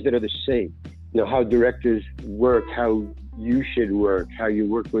the things that are the same. How directors work, how you should work, how you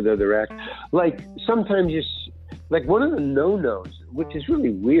work with other actors. Like sometimes like one of the no-nos, which is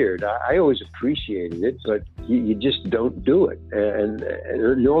really weird. I always appreciated it, but you just don't do it. And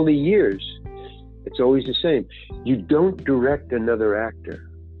in all the years, it's always the same. You don't direct another actor.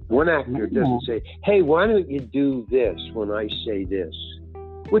 One actor doesn't say, hey, why don't you do this when I say this?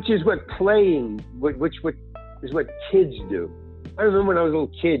 Which is what is what kids do. I remember when I was a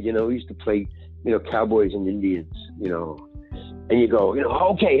little kid, we used to play, cowboys and Indians, and you go,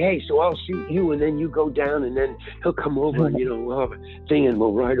 okay, hey, so I'll shoot you, and then you go down, and then he'll come over, and, we'll have a thing, and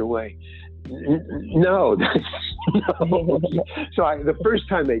we'll ride away. No. So the first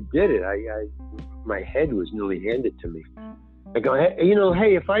time I did it, my head was nearly handed to me. I go,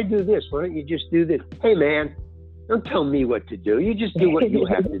 hey, if I do this, why don't you just do this? Hey, man, don't tell me what to do. You just do what you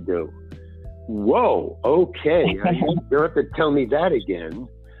have to do. Whoa, okay. You don't have to tell me that again.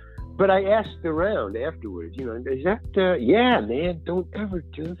 But I asked around afterwards, is that, yeah, man, don't ever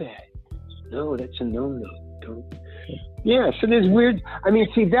do that. No, that's a no-no. Don't. Yeah, so there's weird,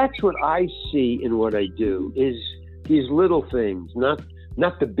 that's what I see in what I do, is these little things, not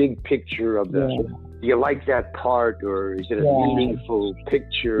the big picture of the, do you like that part, or is it a meaningful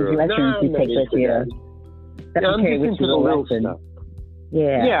picture? I'm into the little stuff.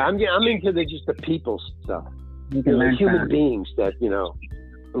 Yeah, I'm into just the people stuff. You can learn human beings that,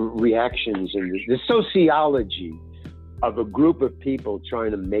 reactions and the sociology of a group of people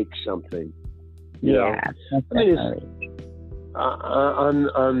trying to make something. On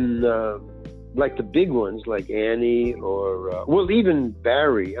like the big ones like Annie or even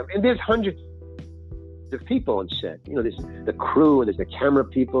Barry. There's hundreds of people on set. There's the crew and there's the camera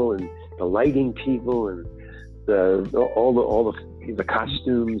people and the lighting people and all the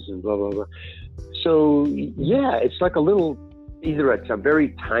costumes and blah blah blah. So yeah, it's like either it's a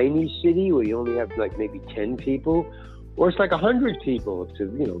very tiny city where you only have like maybe 10 people, or it's like 100 people. It's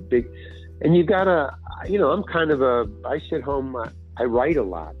big, and you gotta, I'm kind of I sit home. I write a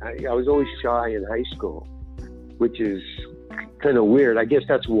lot. I was always shy in high school, which is kind of weird. I guess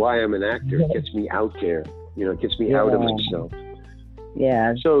that's why I'm an actor. It gets me out there. It gets me out of myself.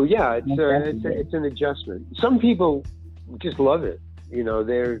 Yeah. So yeah, it's an adjustment. Some people just love it.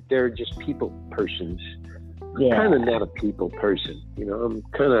 They're just people persons. Yeah. I'm kind of not a people person. I'm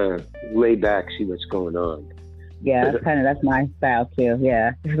kind of laid back, see what's going on. Yeah, that's my style too.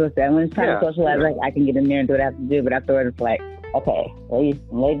 Yeah. When it's time to socialize, like I can get in there and do what I have to do, but afterwards it's like, okay,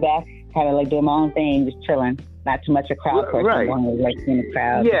 laid back, kind of like doing my own thing, just chilling. Not too much a crowd person. Right. Like seeing the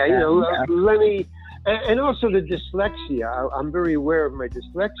crowd. Yeah, let me. And also the dyslexia. I'm very aware of my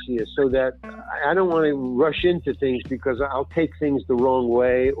dyslexia, so that I don't want to rush into things because I'll take things the wrong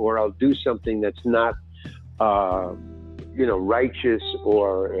way, or I'll do something that's not, righteous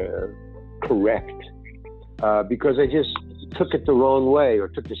or correct, because I just took it the wrong way or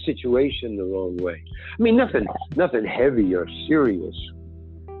took the situation the wrong way. I mean, nothing heavy or serious,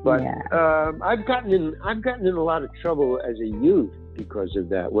 but I've gotten in a lot of trouble as a youth because of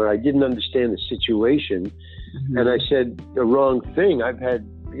that, where I didn't understand the situation, and I said the wrong thing. I've had,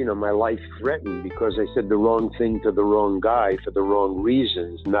 my life threatened because I said the wrong thing to the wrong guy for the wrong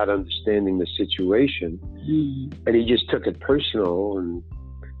reasons, not understanding the situation. And he just took it personal, and,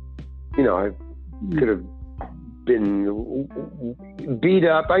 I could have been beat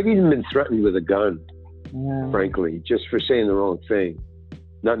up. I've even been threatened with a gun, frankly, just for saying the wrong thing.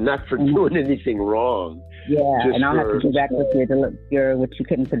 Not for doing anything wrong. Yeah, and I'll have to go back with your what you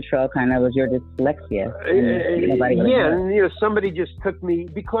couldn't control, kind of was your dyslexia. And somebody just took me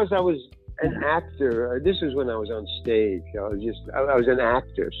because I was an actor. This was when I was on stage. I was an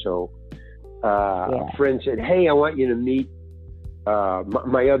actor. So a friend said, "Hey, I want you to meet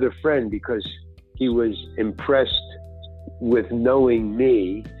my other friend," because he was impressed with knowing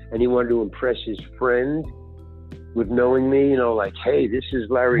me, and he wanted to impress his friend with knowing me, like, hey, this is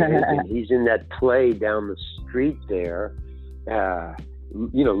Larry Hinton. He's in that play down the street there.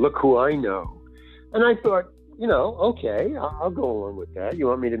 Look who I know. And I thought, okay, I'll go along with that. You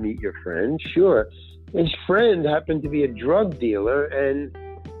want me to meet your friend? Sure. His friend happened to be a drug dealer, and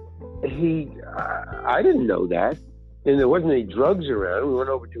I didn't know that. And there wasn't any drugs around. We went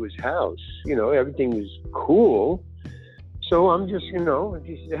over to his house. Everything was cool. So I'm just,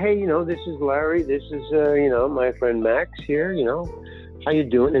 he said, hey, this is Larry. This is, my friend Max here, how you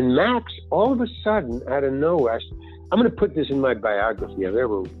doing? And Max, all of a sudden, out of nowhere, I'm going to put this in my biography. I'll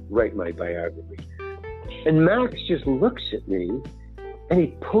never write my biography. And Max just looks at me, and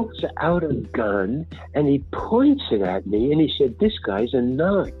he pulls out a gun, and he points it at me, and he said, this guy's a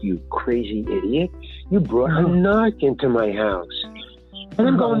narc, you crazy idiot. You brought a narc into my house. And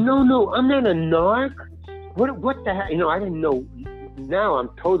I'm going, no, I'm not a narc. What the heck? I didn't know. Now I'm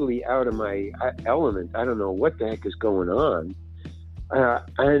totally out of my element. I don't know what the heck is going on.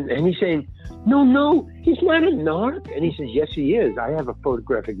 And he's saying, no, he's not a narc. And he says, yes, he is. I have a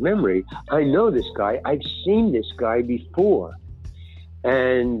photographic memory. I know this guy. I've seen this guy before.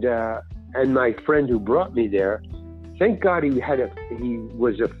 And my friend who brought me there, thank God he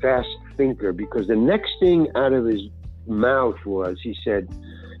was a fast thinker, because the next thing out of his mouth was, he said,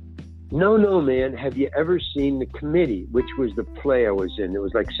 no, man, have you ever seen The Committee, which was the play I was in? It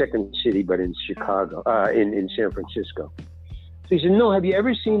was like Second City, but in Chicago, in San Francisco. So he said, no, have you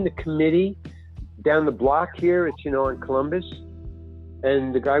ever seen The Committee down the block here? It's, on Columbus.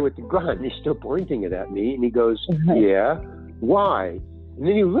 And the guy with the gun, he's still pointing it at me. And he goes, yeah, why? And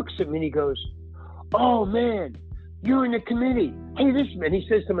then he looks at me and he goes, oh, man, you're in The Committee. Hey, this man, he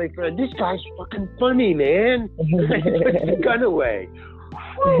says to my friend, this guy's fucking funny, man. And he puts the gun away.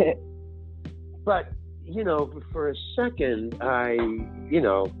 But, for a second, I,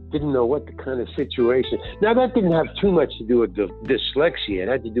 didn't know what the kind of situation. Now, that didn't have too much to do with the dyslexia. It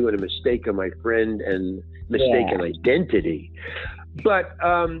had to do with a mistake of my friend and mistaken identity. But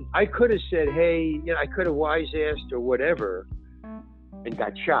I could have said, hey, I could have wise-assed or whatever and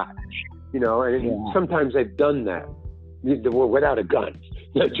got shot, and sometimes I've done that without a gun.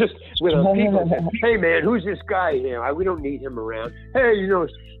 Just with people. Hey, man, who's this guy here? We don't need him around. Hey,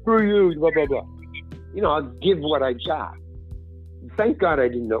 screw you, blah, blah, blah. I'll give what I got. Thank God I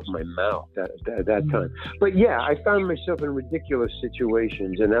didn't open my mouth at that time. But yeah, I found myself in ridiculous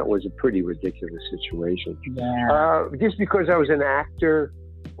situations, and that was a pretty ridiculous situation. Yeah. Just because I was an actor,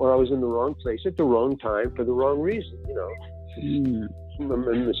 or I was in the wrong place at the wrong time for the wrong reason, a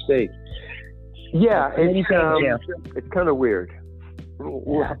mistake. Yeah, it's kind of weird.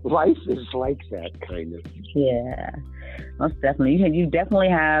 Life is like that, kind of. Yeah. Most definitely. You definitely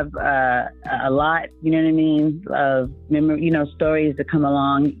have a lot, you know what I mean, of memory, stories that come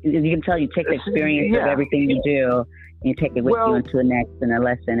along. You can tell you take the experience of everything you do and you take it with you into the next and a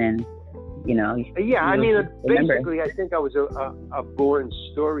lesson and, basically, I think I was a born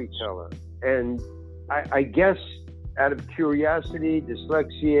storyteller. And I guess out of curiosity,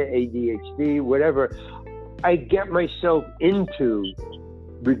 dyslexia, ADHD, whatever, I get myself into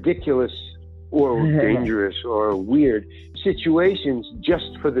ridiculous or dangerous or weird situations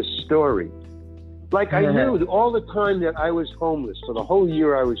just for the story. Like I knew all the time that I was homeless, for the whole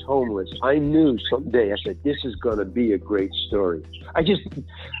year I was homeless, I knew someday, I said, this is going to be a great story. I just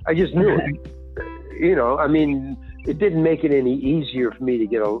knew it. It didn't make it any easier for me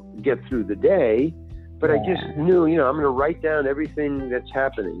to get through the day, but I just knew, I'm going to write down everything that's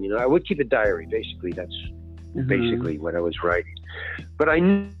happening. I would keep a diary, basically. That's basically what I was writing. But I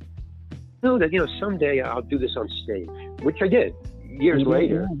knew that, someday I'll do this on stage, which I did. Years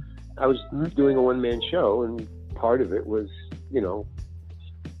later, I was doing a one-man show, and part of it was, the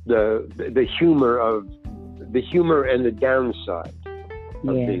humor and the downside of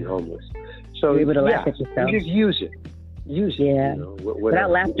being homeless. So you're able to laugh at yourself. You just use it. Yeah.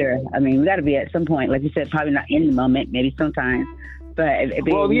 Without laughter, we got to be at some point, like you said, probably not in the moment, maybe sometimes, but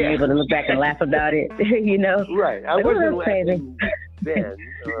being able to look back and laugh about it, Right. I wasn't laughing then,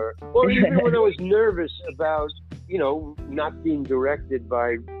 or even when I was nervous about, not being directed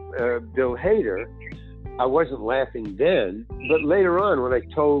by Bill Hader, I wasn't laughing then. But later on, when I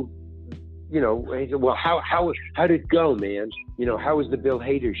told, he said, well, how did it go, man? How was the Bill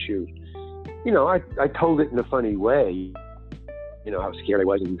Hader shoot? I told it in a funny way, how scared I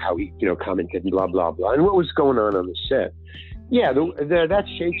was and how he, commented and blah, blah, blah, and what was going on the set. Yeah, that's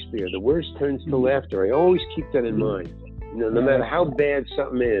Shakespeare. The worst turns to laughter. I always keep that in mind. No matter how bad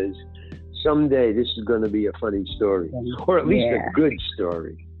something is, someday this is going to be a funny story, or at least a good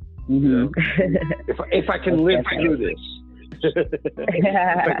story. If I can live through this. You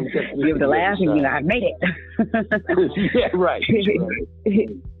have to laugh and I made it. Yeah, right.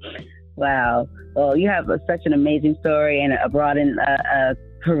 Wow. Well, you have such an amazing story and a broadened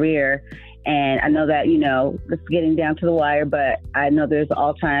career. And I know that, it's getting down to the wire, but I know there's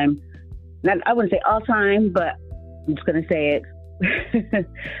I wouldn't say all time, but I'm just going to say it.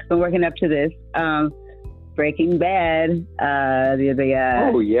 Been working up to this. Breaking Bad,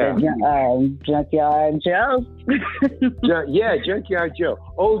 Junkyard Joe. Junkyard Joe.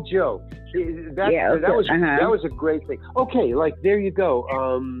 Old Joe. That was a great thing. Okay, there you go.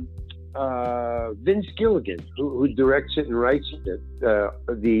 Vince Gilligan, who directs it and writes it,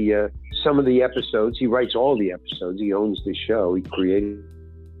 some of the episodes. He writes all the episodes. He owns the show. He created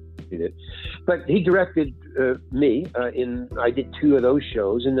it, but he directed me. I did 2 of those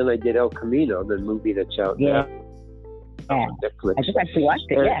shows, and then I did El Camino, the movie that's out now. Netflix. I just actually watched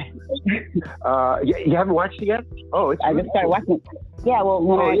it. You haven't watched it yet? Oh, I just started watching it. Yeah, well,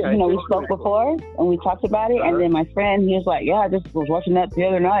 when we spoke before and we talked about it, and then my friend, he was like, "Yeah, I just was watching that the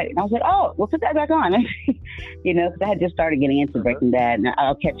other night," and I was like, "Oh, we'll put that back on," because I had just started getting into Breaking Bad, and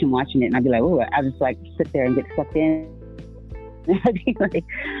I'll catch him watching it, and I'd be like, "Oh," I'll just sit there and get sucked in. I'd be like,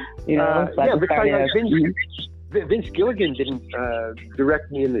 Vince Gilligan didn't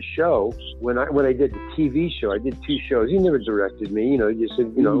direct me in the show when I did the TV show. I did 2 shows. He never directed me. He just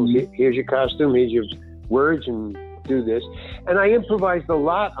said, here's your costume, here's your words, and do this. And I improvised a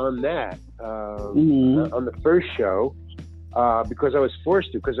lot on that on the first show because I was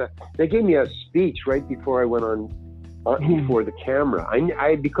forced to. Because they gave me a speech right before I went on before the camera.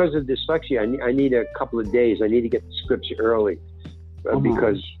 I because of dyslexia, I need a couple of days. I need to get the scripts early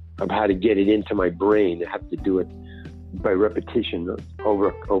because of how to get it into my brain. I have to do it by repetition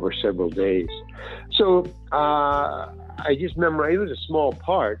over several days. So I just memorized. It was a small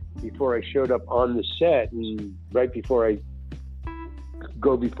part before I showed up on the set, and right before I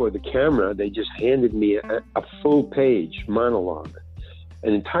go before the camera, they just handed me a full page monologue,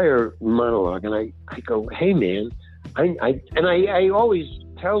 an entire monologue, and I go, "Hey man," I always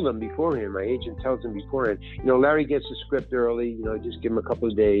tell them beforehand. My agent tells them beforehand. Larry gets the script early. Just give him a couple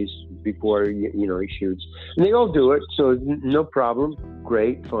of days before he shoots, and they all do it. So no problem.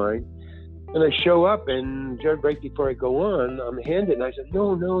 Great, fine. And I show up, and right before I go on, I'm handed, and I said,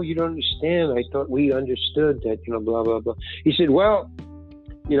 "No, you don't understand. I thought we understood that. Blah blah blah." He said, "Well,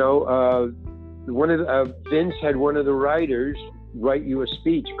 Vince had one of the writers write you a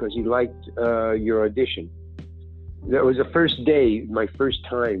speech because he liked your audition." That was the first day, my first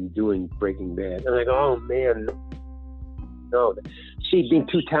time doing Breaking Bad. And I go, "Oh, man, no. See, being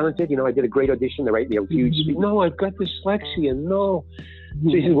too talented, I did a great audition. They write me a huge speech. No, I've got dyslexia. No." So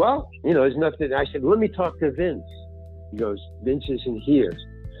he said, "Well, there's nothing." I said, "Let me talk to Vince." He goes, Vince isn't here.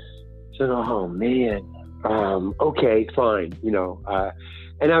 So, oh man, okay, fine,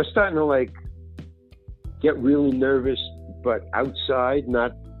 and I was starting to like get really nervous, but outside,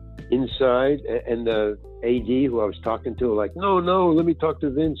 not inside. And the AD who I was talking to, like, no, let me talk to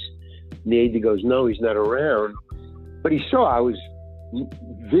Vince. And the AD goes, no, he's not around. But he saw I was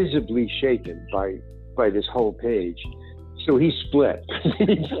visibly shaken by this whole page. So he split.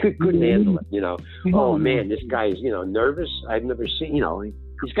 He just couldn't handle it, Oh man, this guy is, nervous. I've never seen,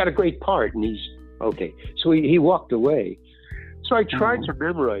 he's got a great part and he's okay. So he walked away. So I tried to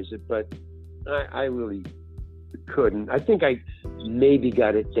memorize it, but I really couldn't. I think I maybe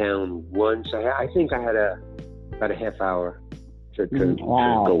got it down once. I think I had about a half hour to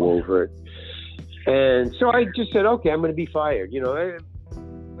go over it. And so I just said, okay, I'm going to be fired.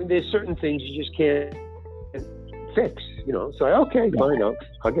 There's certain things you just can't fix, So okay, fine,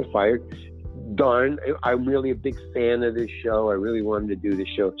 I'll get fired. Darn, I'm really a big fan of this show. I really wanted to do this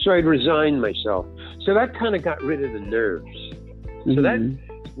show. So I'd resigned myself. So that kind of got rid of the nerves. So that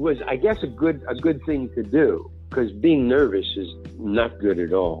was, I guess, a good thing to do, because being nervous is not good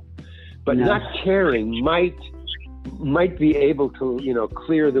at all. But not caring might be able to,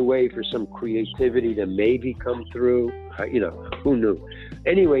 clear the way for some creativity to maybe come through. Who knew?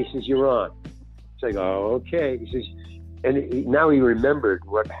 Anyway, he says, you're on. It's like, oh, okay. He says, and now he remembered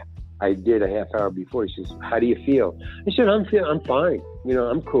what I did a half hour before. He says, how do you feel? I said, I'm fine.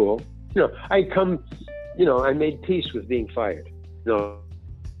 I'm cool. I made peace with being fired. So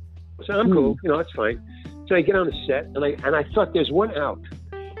I'm cool. It's fine. So I get on the set, and I thought there's one out.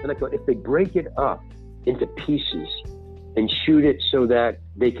 And I thought, if they break it up into pieces and shoot it so that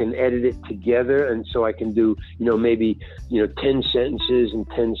they can edit it together, and so I can do, maybe, 10 sentences and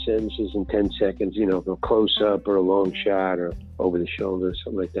 10 sentences in 10 seconds, a close-up or a long shot or over the shoulder or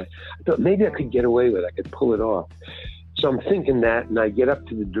something like that. I thought maybe I could get away with it. I could pull it off. So I'm thinking that, and I get up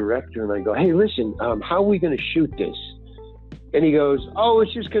to the director and I go, hey, listen, how are we going to shoot this? And he goes, oh,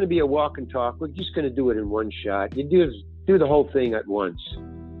 it's just going to be a walk and talk. We're just going to do it in one shot. You do the whole thing at once.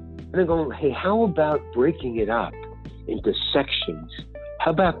 And I'm going, hey, how about breaking it up into sections?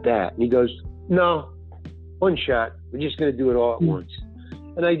 How about that? And he goes, no, one shot. We're just going to do it all at once.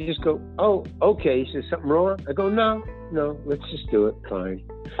 And I just go, oh, okay. He says, something wrong? I go, no, let's just do it. Fine.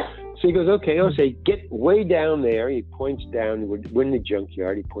 So he goes, okay. I'll say, get way down there. He points down. We're in the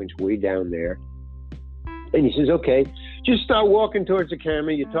junkyard. He points way down there. And he says, okay, just start walking towards the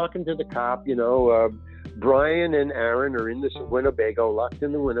camera. You're talking to the cop, Brian and Aaron are in this Winnebago, locked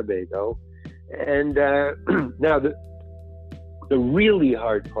in the Winnebago. And now the really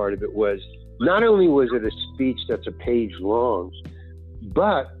hard part of it was, not only was it a speech that's a page long,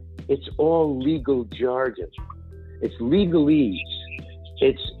 but it's all legal jargon. It's legalese.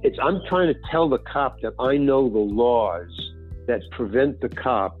 I'm trying to tell the cop that I know the laws that prevent the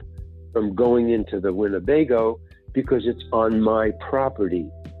cop from going into the Winnebago because it's on my property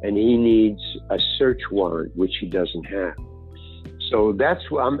and he needs a search warrant, which he doesn't have. So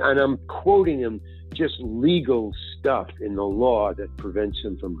that's what I'm quoting him just legal stuff in the law that prevents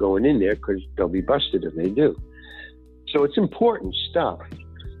him from going in there, because they'll be busted if they do. So it's important stuff.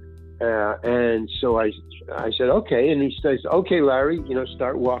 And so I said, okay. And he says, okay, Larry,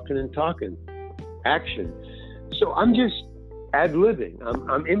 start walking and talking. Action. So I'm just ad-libbing.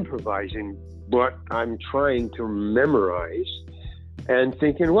 I'm improvising what I'm trying to memorize and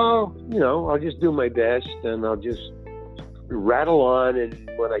thinking, well, I'll just do my best and I'll just rattle on,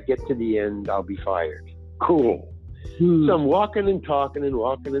 and when I get to the end, I'll be fired. Cool. So I'm walking and talking and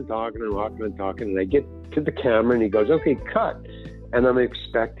walking and talking and walking and talking, and I get to the camera and he goes, okay, cut. And I'm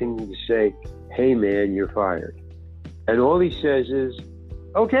expecting him to say, hey man, you're fired. And all he says is,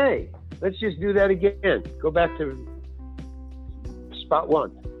 okay, let's just do that again. Go back to spot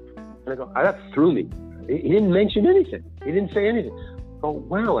one. And I go, that threw me. He didn't mention anything. He didn't say anything. Oh,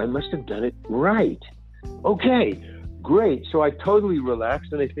 wow, I must have done it right. Okay, great. So I totally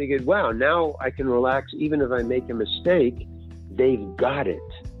relaxed, and I figured, wow, now I can relax. Even if I make a mistake, they've got it.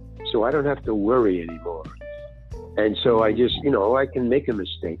 So I don't have to worry anymore. And so I just, I can make a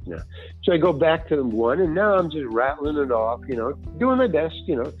mistake now. So I go back to one, and now I'm just rattling it off, doing my best,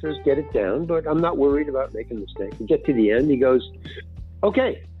 to just get it down, but I'm not worried about making a mistake. We get to the end, he goes,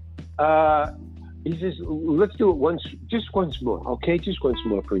 okay. He says, let's do it just once more. Okay, just once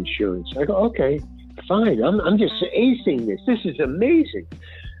more for insurance. I go, okay, fine. I'm just acing this. This is amazing.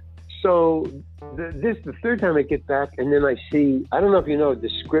 So the third time I get back, and then I see, I don't know if you know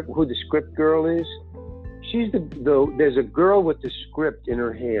who the script girl is. She's there's a girl with the script in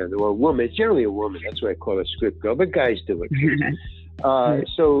her hand, or a woman. It's generally a woman. That's why I call her script girl, but guys do it.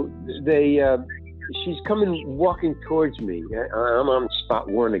 So they, she's walking towards me. I'm on spot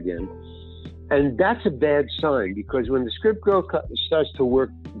one again. And that's a bad sign, because when the script girl starts to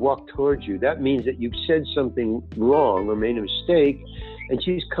walk towards you, that means that you've said something wrong or made a mistake, and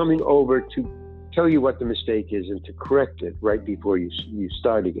she's coming over to tell you what the mistake is and to correct it right before you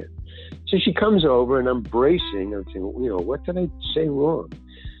start again. So she comes over, and I'm bracing. I'm saying, what did I say wrong?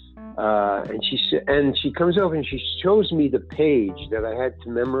 And she comes over and she shows me the page that I had to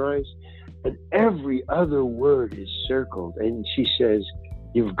memorize, and every other word is circled. And she says,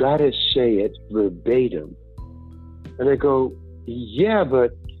 "You've got to say it verbatim." And I go, "Yeah,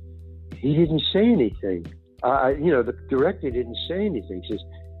 but he didn't say anything. The director didn't say anything." She says,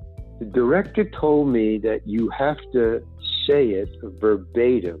 "The director told me that you have to say it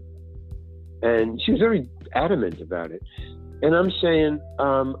verbatim." And she was very adamant about it. And I'm saying,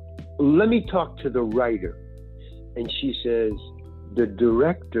 "Let me talk to the writer." And she says, "The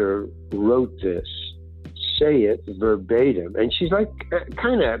director wrote this. Say it verbatim." And she's like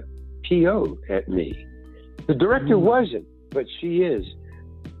kind of PO'd at me. The director wasn't, but she is.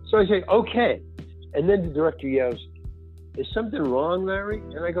 So I say, "Okay." And then the director yells, "Is something wrong, Larry?"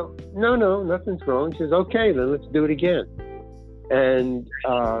 And I go, No, nothing's wrong." She says, "Okay, then let's do it again." And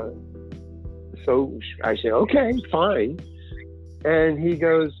so I say, "Okay, fine." And he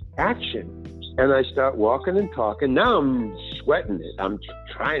goes, "Action." And I start walking and talking. Now I'm sweating it. I'm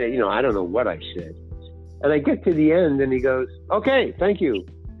trying to, I don't know what I said. And I get to the end and he goes, "Okay, thank you.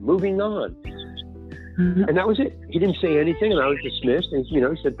 Moving on." And that was it. He didn't say anything, and I was dismissed. And, he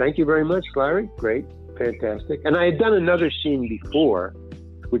said, "Thank you very much, Larry. Great. Fantastic." And I had done another scene before,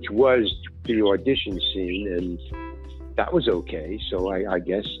 which was the audition scene, and that was okay. So I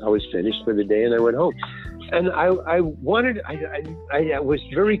guess I was finished for the day, and I went home. And I was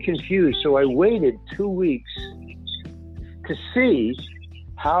very confused. So I waited 2 weeks to see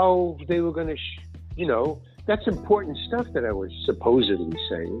how they were going to, that's important stuff that I was supposedly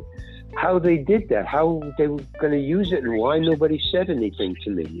saying, how they did that, how they were going to use it, and why nobody said anything to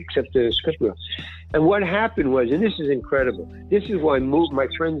me except the script girl. And what happened was, and this is incredible, this is why my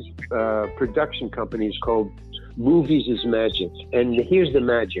friend's production company is called Movies is Magic. And here's the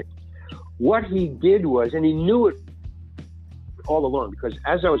magic. What he did was, and he knew it all along, because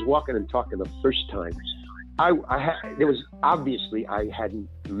as I was walking and talking the first time, there was obviously I hadn't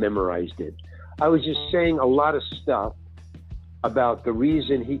memorized it. I was just saying a lot of stuff about the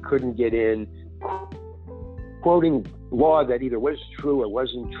reason he couldn't get in, quoting law that either was true or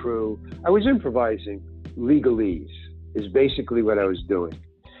wasn't true. I was improvising legalese, is basically what I was doing.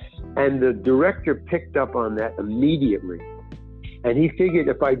 And the director picked up on that immediately. And he figured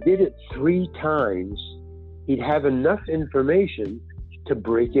if I did it 3 times, he'd have enough information to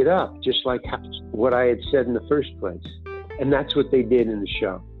break it up, just like what I had said in the first place. And that's what they did in the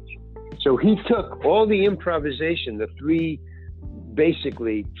show. So he took all the improvisation, the 3,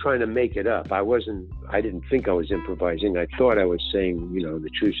 basically trying to make it up. I didn't think I was improvising. I thought I was saying, the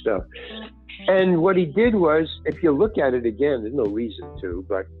true stuff. And what he did was, if you look at it again, there's no reason to,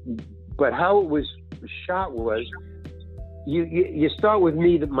 but how it was shot was, you start with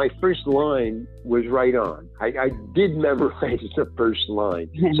me that my first line was right on. I did memorize the first line.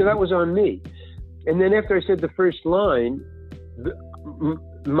 So that was on me. And then after I said the first line,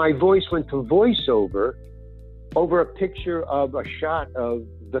 my voice went to voiceover over a picture of a shot of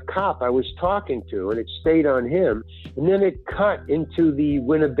the cop I was talking to, and it stayed on him. And then it cut into the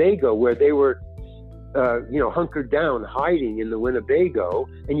Winnebago where they were, hunkered down, hiding in the Winnebago,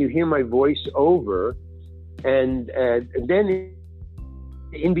 and you hear my voice over. And then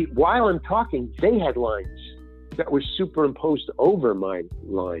while I'm talking, they had lines that were superimposed over my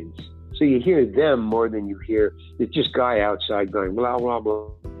lines. So you hear them more than you hear it's just guy outside going blah, blah, blah,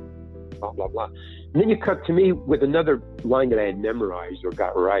 blah, blah, blah. And then you cut to me with another line that I had memorized or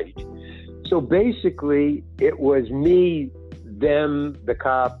got right. So basically, it was me, them, the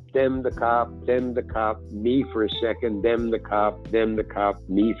cop, them, the cop, them, the cop, me for a second, them, the cop,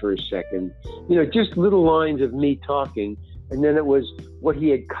 me for a second. Just little lines of me talking. And then it was what he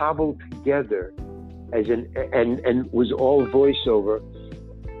had cobbled together as and was all voiceover.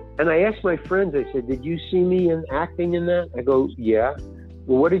 And I asked my friends, I said, "Did you see me acting in that?" I go, "Yeah."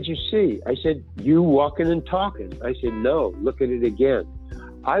 "Well, what did you see?" I said, "You walking and talking." I said, "No, look at it again."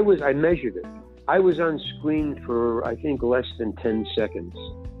 I measured it. I was on screen for, I think, less than 10 seconds.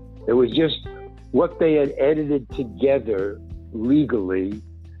 It was just what they had edited together legally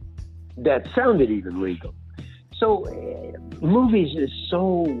that sounded even legal. So movies is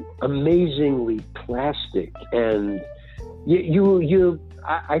so amazingly plastic. And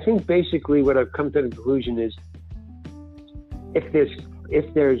I think basically what I've come to the conclusion is if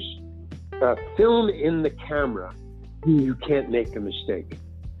there's film in the camera, you can't make a mistake.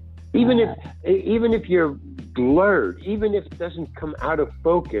 Even if you're blurred, even if it doesn't come out of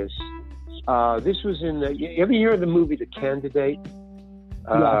focus. This was in you ever hear of the movie The Candidate?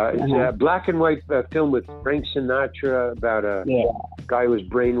 It's a black and white film with Frank Sinatra about a guy who was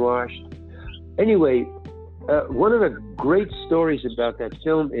brainwashed. Anyway, one of the great stories about that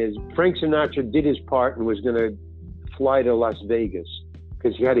film is Frank Sinatra did his part and was going to fly to Las Vegas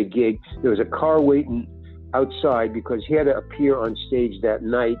because he had a gig. There was a car waiting outside because he had to appear on stage that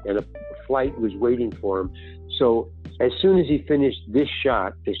night, and a flight was waiting for him. So as soon as he finished this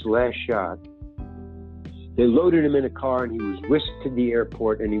last shot, they loaded him in a car and he was whisked to the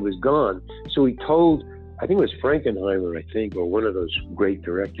airport and he was gone. So he told, I think it was Frankenheimer, or one of those great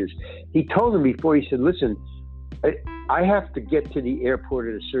directors. He told him before, he said, listen, I have to get to the airport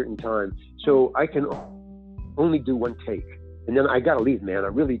at a certain time, so I can only do one take. And then I got to leave, man. I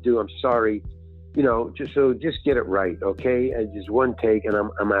really do. I'm sorry. Just get it right, okay? Just one take and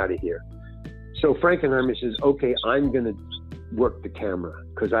I'm out of here. So Frankenheimer says, okay, I'm going to work the camera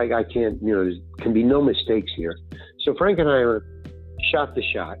because I can't, there can be no mistakes here. So Frankenheimer shot the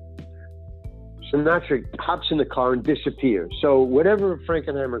shot. Sinatra hops in the car and disappears. So whatever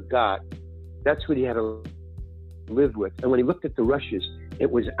Frankenheimer got, that's what he had to live with. And when he looked at the rushes, it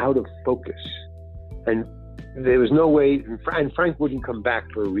was out of focus. And there was no way, and Frank wouldn't come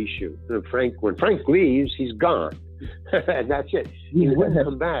back for a reshoot. When Frank leaves, he's gone. And that's it. He wouldn't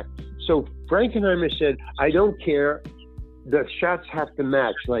come back. So Frankenheimer said, I don't care. The shots have to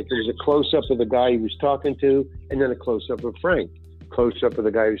match. Like there was a close-up of the guy he was talking to, and then a close-up of Frank. Close-up of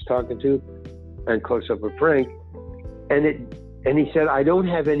the guy he was talking to, and close-up of Frank. And he said, I don't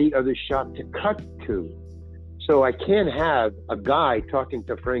have any other shot to cut to. So I can't have a guy talking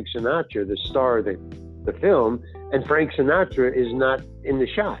to Frank Sinatra, the star of the film, and Frank Sinatra is not in the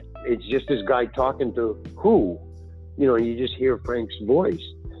shot. It's just this guy talking to who? You just hear Frank's voice.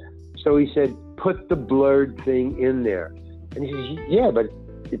 So he said, put the blurred thing in there. And he says, yeah, but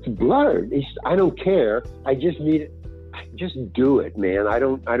it's blurred. He said, I don't care. I just need it. Just do it, man. I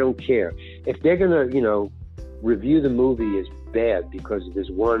don't care. If they're going to, review the movie as bad because of this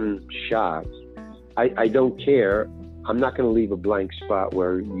one shot, I don't care. I'm not going to leave a blank spot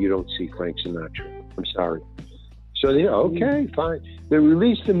where you don't see Frank Sinatra. I'm sorry. So, okay, fine. They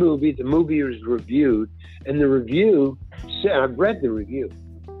released the movie. The movie was reviewed. And the review said, I've read the review.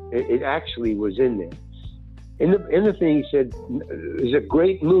 It actually was in there. In the thing, he said, it's a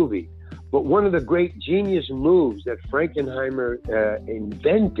great movie. But one of the great genius moves that Frankenheimer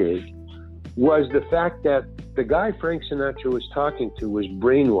invented was the fact that the guy Frank Sinatra was talking to was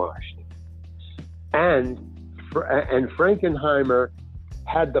brainwashed. And Frankenheimer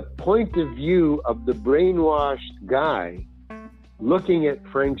had the point of view of the brainwashed guy looking at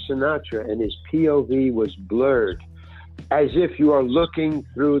Frank Sinatra, and his POV was blurred, as if you are looking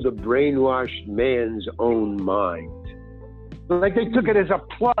through the brainwashed man's own mind. Like they took it as a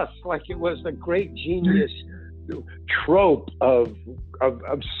plus, like it was a great genius trope of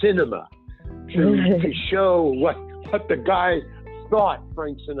cinema to show what the guy thought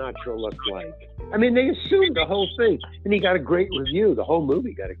Frank Sinatra looked like. I mean, they assumed the whole thing, and he got a great review. The whole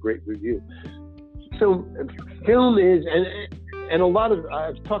movie got a great review. So film is, and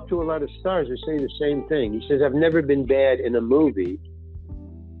I've talked to a lot of stars who say the same thing. He says, I've never been bad in a movie,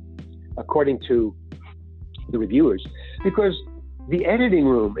 according to the reviewers, because the editing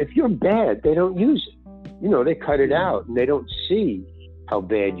room, if you're bad, they don't use it. They cut it out, and they don't see how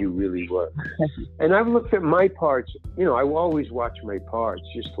bad you really were. And I've looked at my parts, I always watch my parts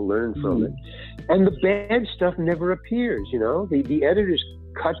just to learn from it. And the bad stuff never appears, the editors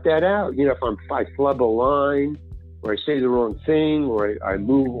cut that out. If I flub a line, or I say the wrong thing, or I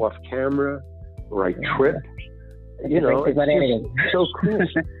move off camera, or I trip, it's just so cool.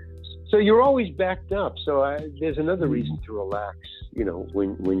 So you're always backed up. So there's another reason to relax,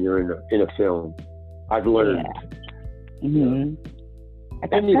 when you're in a film. I've learned. Yeah. Mm-hmm.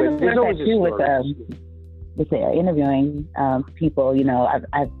 Anyway, there's always a story. With interviewing people,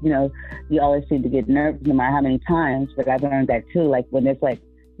 I've you always seem to get nervous no matter how many times, but I've learned that too. Like when there's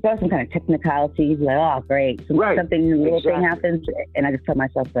some kind of technicality, like, oh, great. Something little thing happens, and I just tell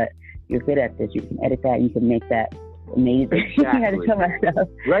myself that you're good at this. You can edit that. You can make that amazing. Exactly. I had to tell myself.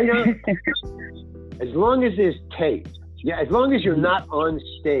 Right on. As long as there's tape. Yeah, as long as you're not on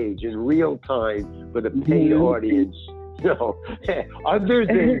stage in real time with a paid audience. Other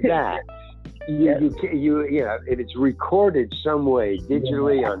than that, if it's recorded some way,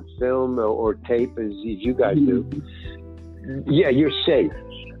 digitally on film or tape, as you guys do, you're safe.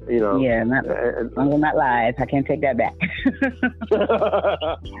 Yeah, not live. I can't take that back.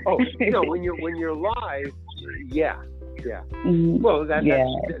 Oh, when you're live, yeah. Mm-hmm. Well,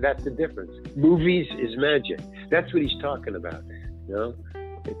 that's the difference. Movies is magic. That's what he's talking about.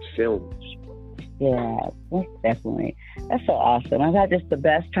 It's film. Yeah, definitely. That's so awesome. I've had just the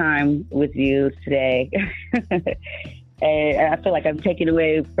best time with you today, and I feel like I'm taking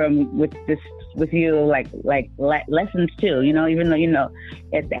away with you like lessons too. Even though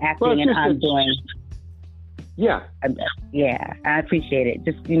it's acting and I'm doing. Yeah. I appreciate it.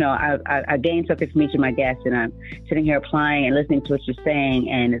 Just, I gained something from each of my guests, and I'm sitting here applying and listening to what you're saying,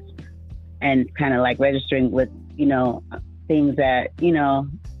 and kind of like registering with, things that,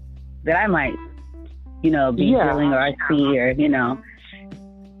 that I might, be feeling, or I see, or,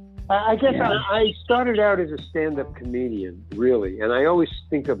 I guess I started out as a stand-up comedian, really, and I always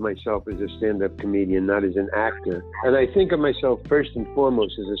think of myself as a stand-up comedian, not as an actor. And I think of myself first and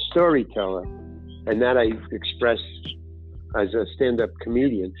foremost as a storyteller, and that I express as a stand-up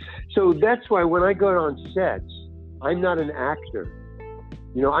comedian. So that's why when I go on sets, I'm not an actor.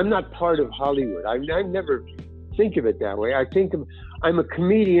 I'm not part of Hollywood. I never think of it that way. I'm a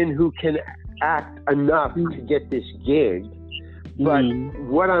comedian who can act enough to get this gig, but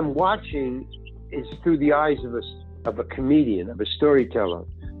what I'm watching is through the eyes of a comedian, of a storyteller.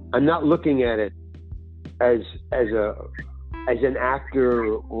 I'm not looking at it as an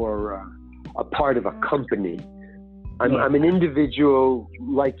actor or a part of a company. I'm an individual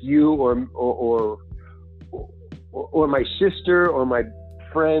like you or my sister or my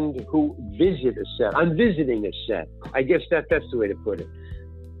friend who visit a set. I'm visiting a set. I guess that's the way to put it.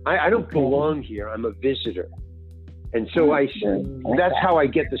 I don't belong here. I'm a visitor. And so that's how I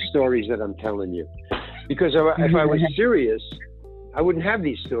get the stories that I'm telling you. Because if I was serious, I wouldn't have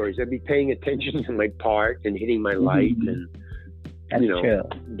these stories. I'd be paying attention to my part and hitting my light and true.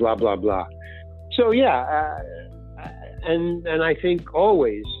 Blah, blah, blah. So and I think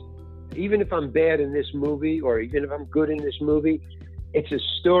always, even if I'm bad in this movie or even if I'm good in this movie, it's a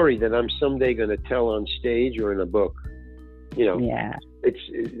story that I'm someday going to tell on stage or in a book. Yeah.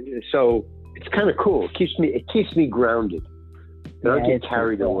 It's kind of cool. It keeps me grounded. I don't get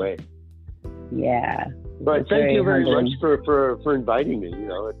carried away. Yeah. But thank you very much for inviting me.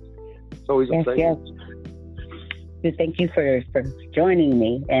 It's always a pleasure. Yes. Thank you for joining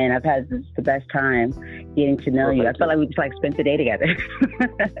me, and I've had the best time getting to know you. I felt like we just spent the day together.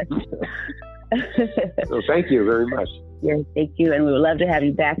 Well, thank you very much. Yes, thank you, and we would love to have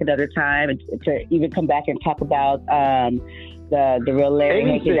you back another time and to even come back and talk about the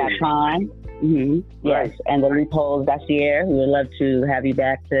reallarryhankin.com. Mm-hmm. Yes, right. And the Loopholes dossier. We would love to have you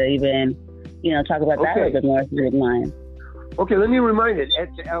back to even talk about that a little bit more if you wouldn't mind. Okay, let me remind it.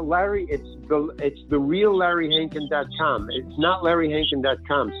 It's Larry. It's the real LarryHankin.com. It's not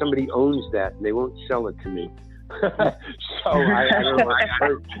LarryHankin.com. Somebody owns that, and they won't sell it to me. So I don't know.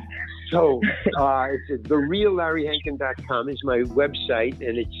 So it's the real LarryHankin.com is my website,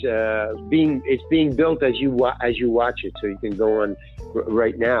 and it's being built as you watch it. So you can go on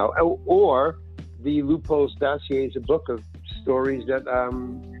right now, or the Loopholes dossier is a book of stories that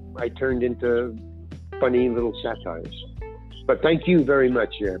I turned into funny little satires. But thank you very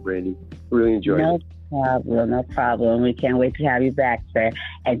much, Brandy. Really enjoyed it. No problem. We can't wait to have you back, sir.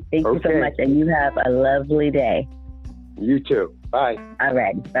 And thank you so much. And you have a lovely day. You too. Bye. All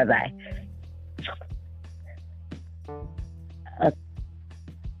right. Bye-bye.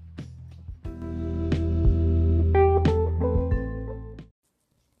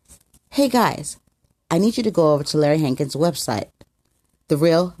 Hey guys, I need you to go over to Larry Hankin's website,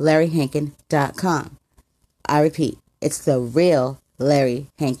 thereallarryhankin.com. I repeat, it's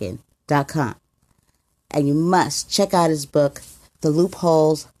thereallarryhankin.com. And you must check out his book, The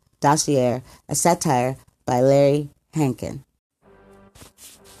Loopholes Dossier, a satire by Larry Hankin.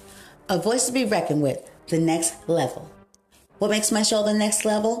 A voice to be reckoned with, the next level. What makes my show the next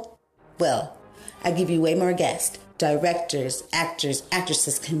level? Well, I give you way more guests, directors, actors,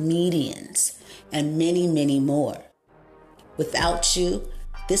 actresses, comedians, and many, many more. Without you,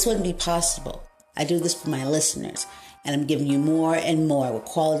 this wouldn't be possible. I do this for my listeners, and I'm giving you more and more with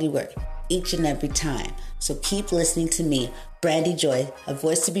quality work each and every time. So keep listening to me, Brandy Joy, a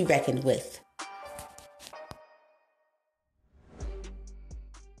voice to be reckoned with.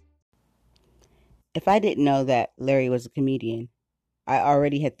 If I didn't know that Larry was a comedian, I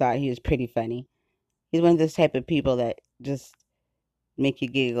already had thought he was pretty funny. He's one of those type of people that just make you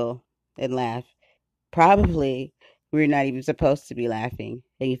giggle and laugh. Probably we're not even supposed to be laughing,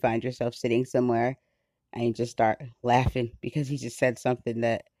 and you find yourself sitting somewhere and you just start laughing because he just said something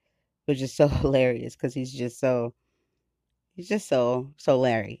that was just so hilarious, because he's just so he's just so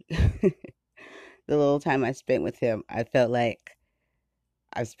Larry. The little time I spent with him, I felt like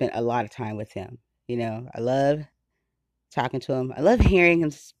I've spent a lot of time with him. I love talking to him. I love hearing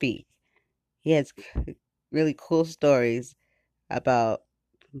him speak. He has really cool stories about,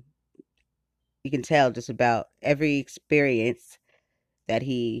 you can tell just about every experience that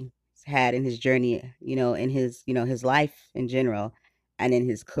he had in his journey, in his, his life in general and in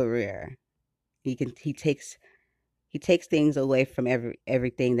his career. He takes things away from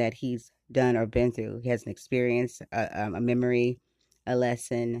everything that he's done or been through. He has an experience, a memory, a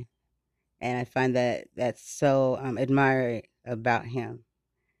lesson, and I find that that's so admiring about him.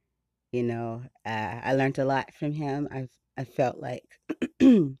 I learned a lot from him. I felt like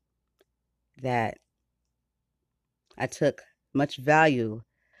that I took much value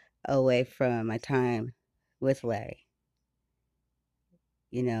away from my time with Larry.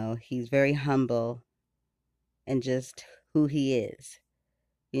 He's very humble and just who he is.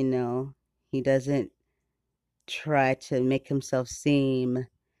 He doesn't try to make himself seem.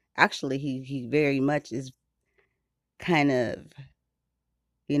 Actually, he very much is kind of,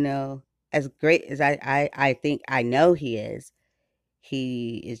 you know, as great as I think I know he is.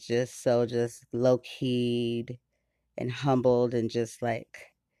 He is just low keyed and humbled and just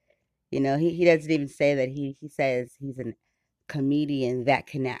like, he doesn't even say that. He says he's a comedian that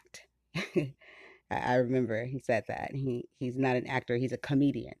can act. I remember he said that. He's not an actor, he's a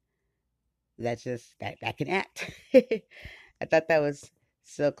comedian. That's just that can act. I thought that was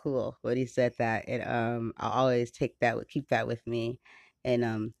so cool when he said that. And I'll always keep that with me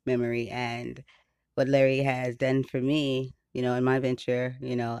in memory, and what Larry has done for me, in my venture,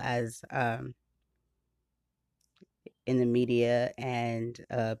 as in the media and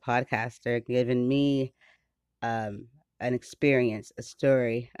a podcaster, given me an experience, a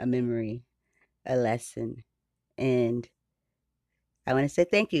story, a memory, a lesson. And I want to say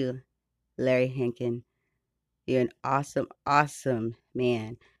thank you, Larry Hankin. You're an awesome, awesome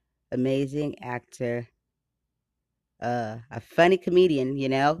man, amazing actor, a funny comedian,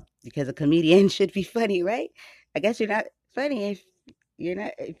 because a comedian should be funny, right? I guess you're not funny if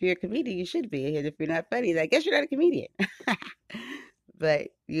you're a comedian, you should be. And if you're not funny, I guess you're not a comedian. But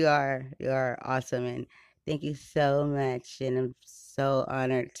you are awesome, and thank you so much. And I'm so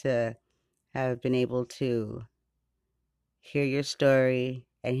honored to have been able to hear your story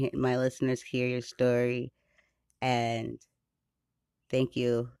and my listeners hear your story. And thank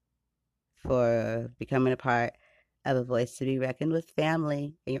you for becoming a part of A Voice to Be Reckoned with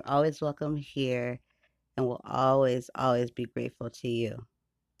family. And you're always welcome here, and we'll always, always be grateful to you.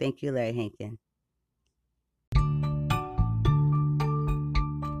 Thank you, Larry Hankin.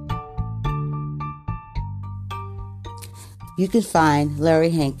 You can find Larry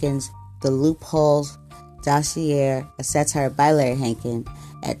Hankin's The Loopholes Dossier, a satire by Larry Hankin,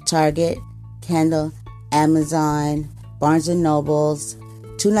 at Target, Kindle, Amazon, Barnes & Noble's,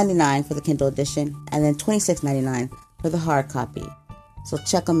 $2.99 for the Kindle edition, and then $26.99 for the hard copy. So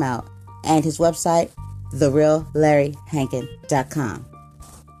check him out. And his website, thereallarryhankin.com.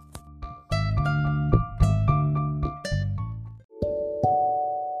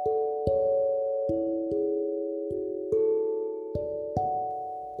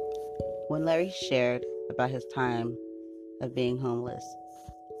 When Larry shared about his time of being homeless,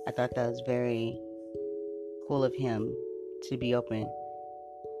 I thought that was very cool of him to be open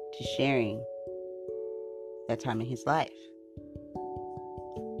to sharing that time in his life.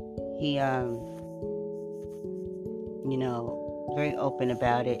 He, very open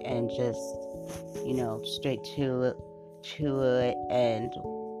about it and just, straight to it, and,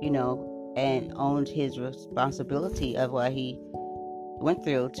 and owned his responsibility of what he went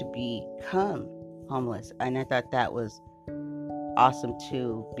through to become homeless. And I thought that was awesome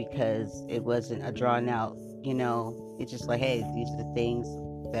too, because it wasn't a drawn out, it's just like, hey, these are the things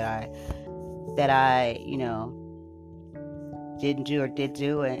that I didn't do or did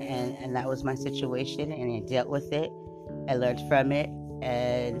do, and that was my situation, and I dealt with it. I learned from it,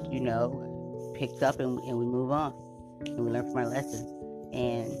 and picked up, and we move on, and we learn from our lessons.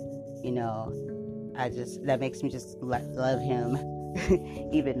 And that makes me just love him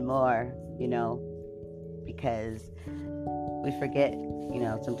even more, because we forget,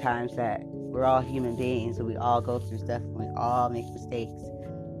 sometimes that we're all human beings, and we all go through stuff, and we all make mistakes,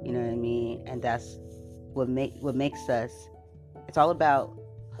 you know what I mean? And that's what makes us. It's all about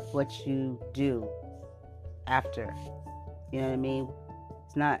what you do after, you know what I mean?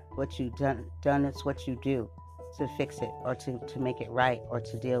 It's not what you've done, it's what you do to fix it, or to make it right, or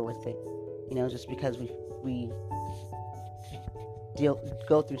to deal with it. Just because we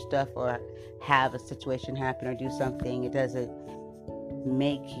go through stuff or have a situation happen or do something, it doesn't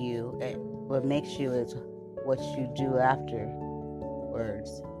make you. What makes you is what you do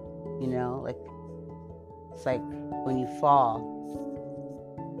afterwards. Like it's like when you fall,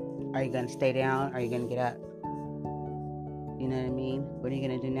 are you gonna stay down? Or are you gonna get up? You know what I mean? What are you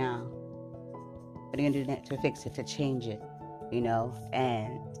gonna do now? What are you gonna do to fix it, to change it?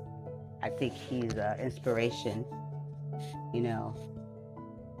 And I think he's an inspiration.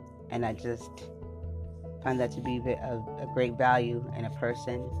 And I just find that to be a great value in a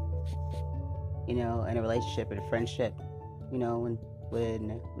person, in a relationship, in a friendship, when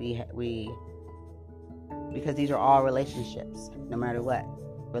we because these are all relationships, no matter what.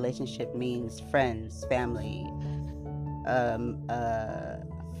 Relationship means friends, family,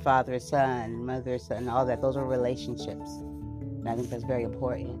 father, son, mother, son, all that. Those are relationships. And I think that's very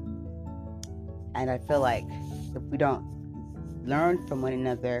important. And I feel like if we don't learn from one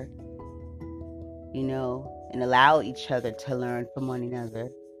another, and allow each other to learn from one another,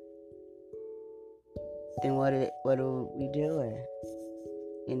 then what are we doing?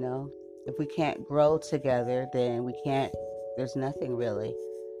 If we can't grow together, then there's nothing really.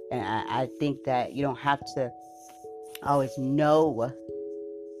 And I think that you don't have to always know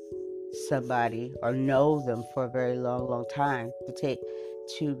somebody or know them for a very long time to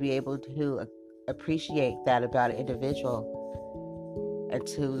be able to appreciate that about an individual and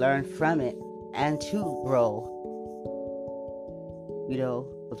to learn from it and to grow,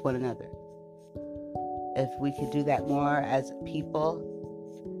 with one another. If we could do that more as people,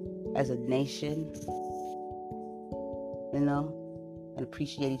 as a nation, and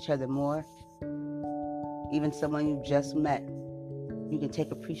appreciate each other more, even someone you just met, you can take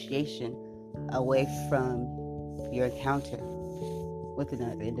appreciation away from your encounter with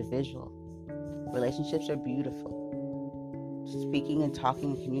another individual. Relationships are beautiful. Speaking and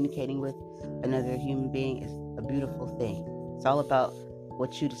talking and communicating with another human being is a beautiful thing. It's all about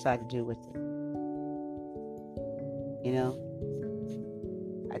what you decide to do with it.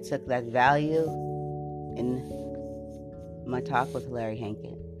 I took that value in my talk with Larry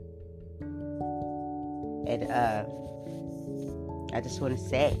Hankin. And I just want to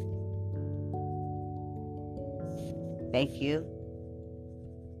say thank you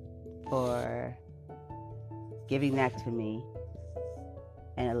for giving that to me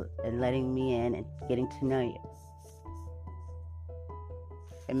and letting me in and getting to know you.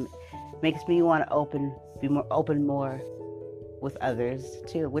 It makes me want to be more open with others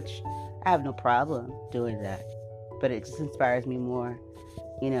too, which I have no problem doing that. But it just inspires me more,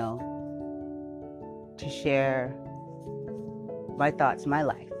 to share my thoughts, my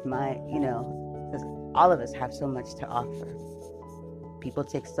life, because all of us have so much to offer. People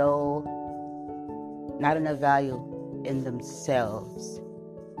take not enough value in themselves,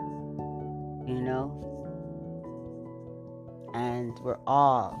 and we're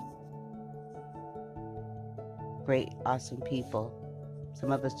all great, awesome people.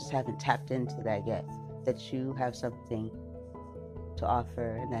 Some of us just haven't tapped into that yet, that you have something to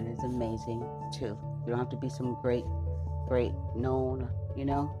offer, and that is amazing too. You don't have to be some great known, we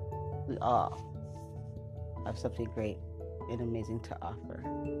all have something great and amazing to offer.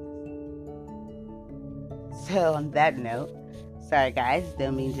 So on that note, sorry guys,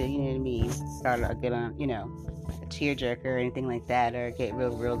 don't mean to, start to get on, a tearjerker or anything like that, or get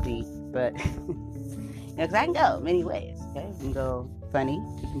real deep, but because I can go many ways. Okay, we can go funny,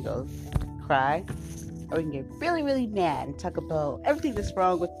 we can go cry, or we can get really, really mad and talk about everything that's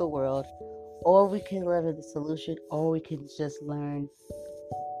wrong with the world, or we can live in the solution, or we can just learn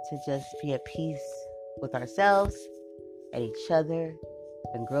to just be at peace with ourselves and each other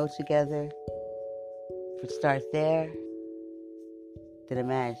and grow together. If we start there, then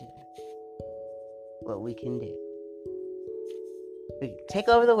imagine what we can do. We can take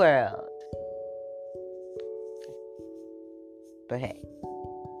over the world. But hey,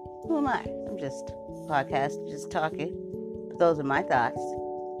 who am I? I'm just a podcast, just talking. But those are my thoughts.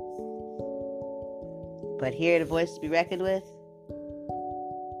 But here at A Voice to Be Reckoned With,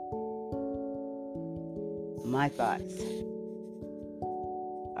 my thoughts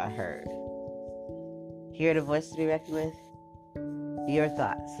are heard. Here at A Voice to Be Reckoned With, your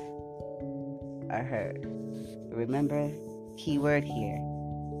thoughts are heard. Remember, key word here,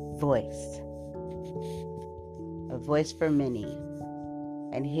 voice. A voice for many.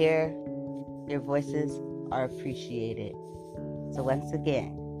 And here, your voices are appreciated. So once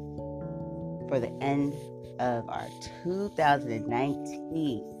again, for the end of our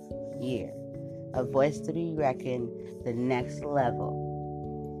 2019 year, A Voice to Be Reckoned, the next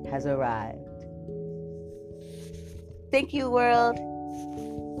level has arrived. Thank you, world.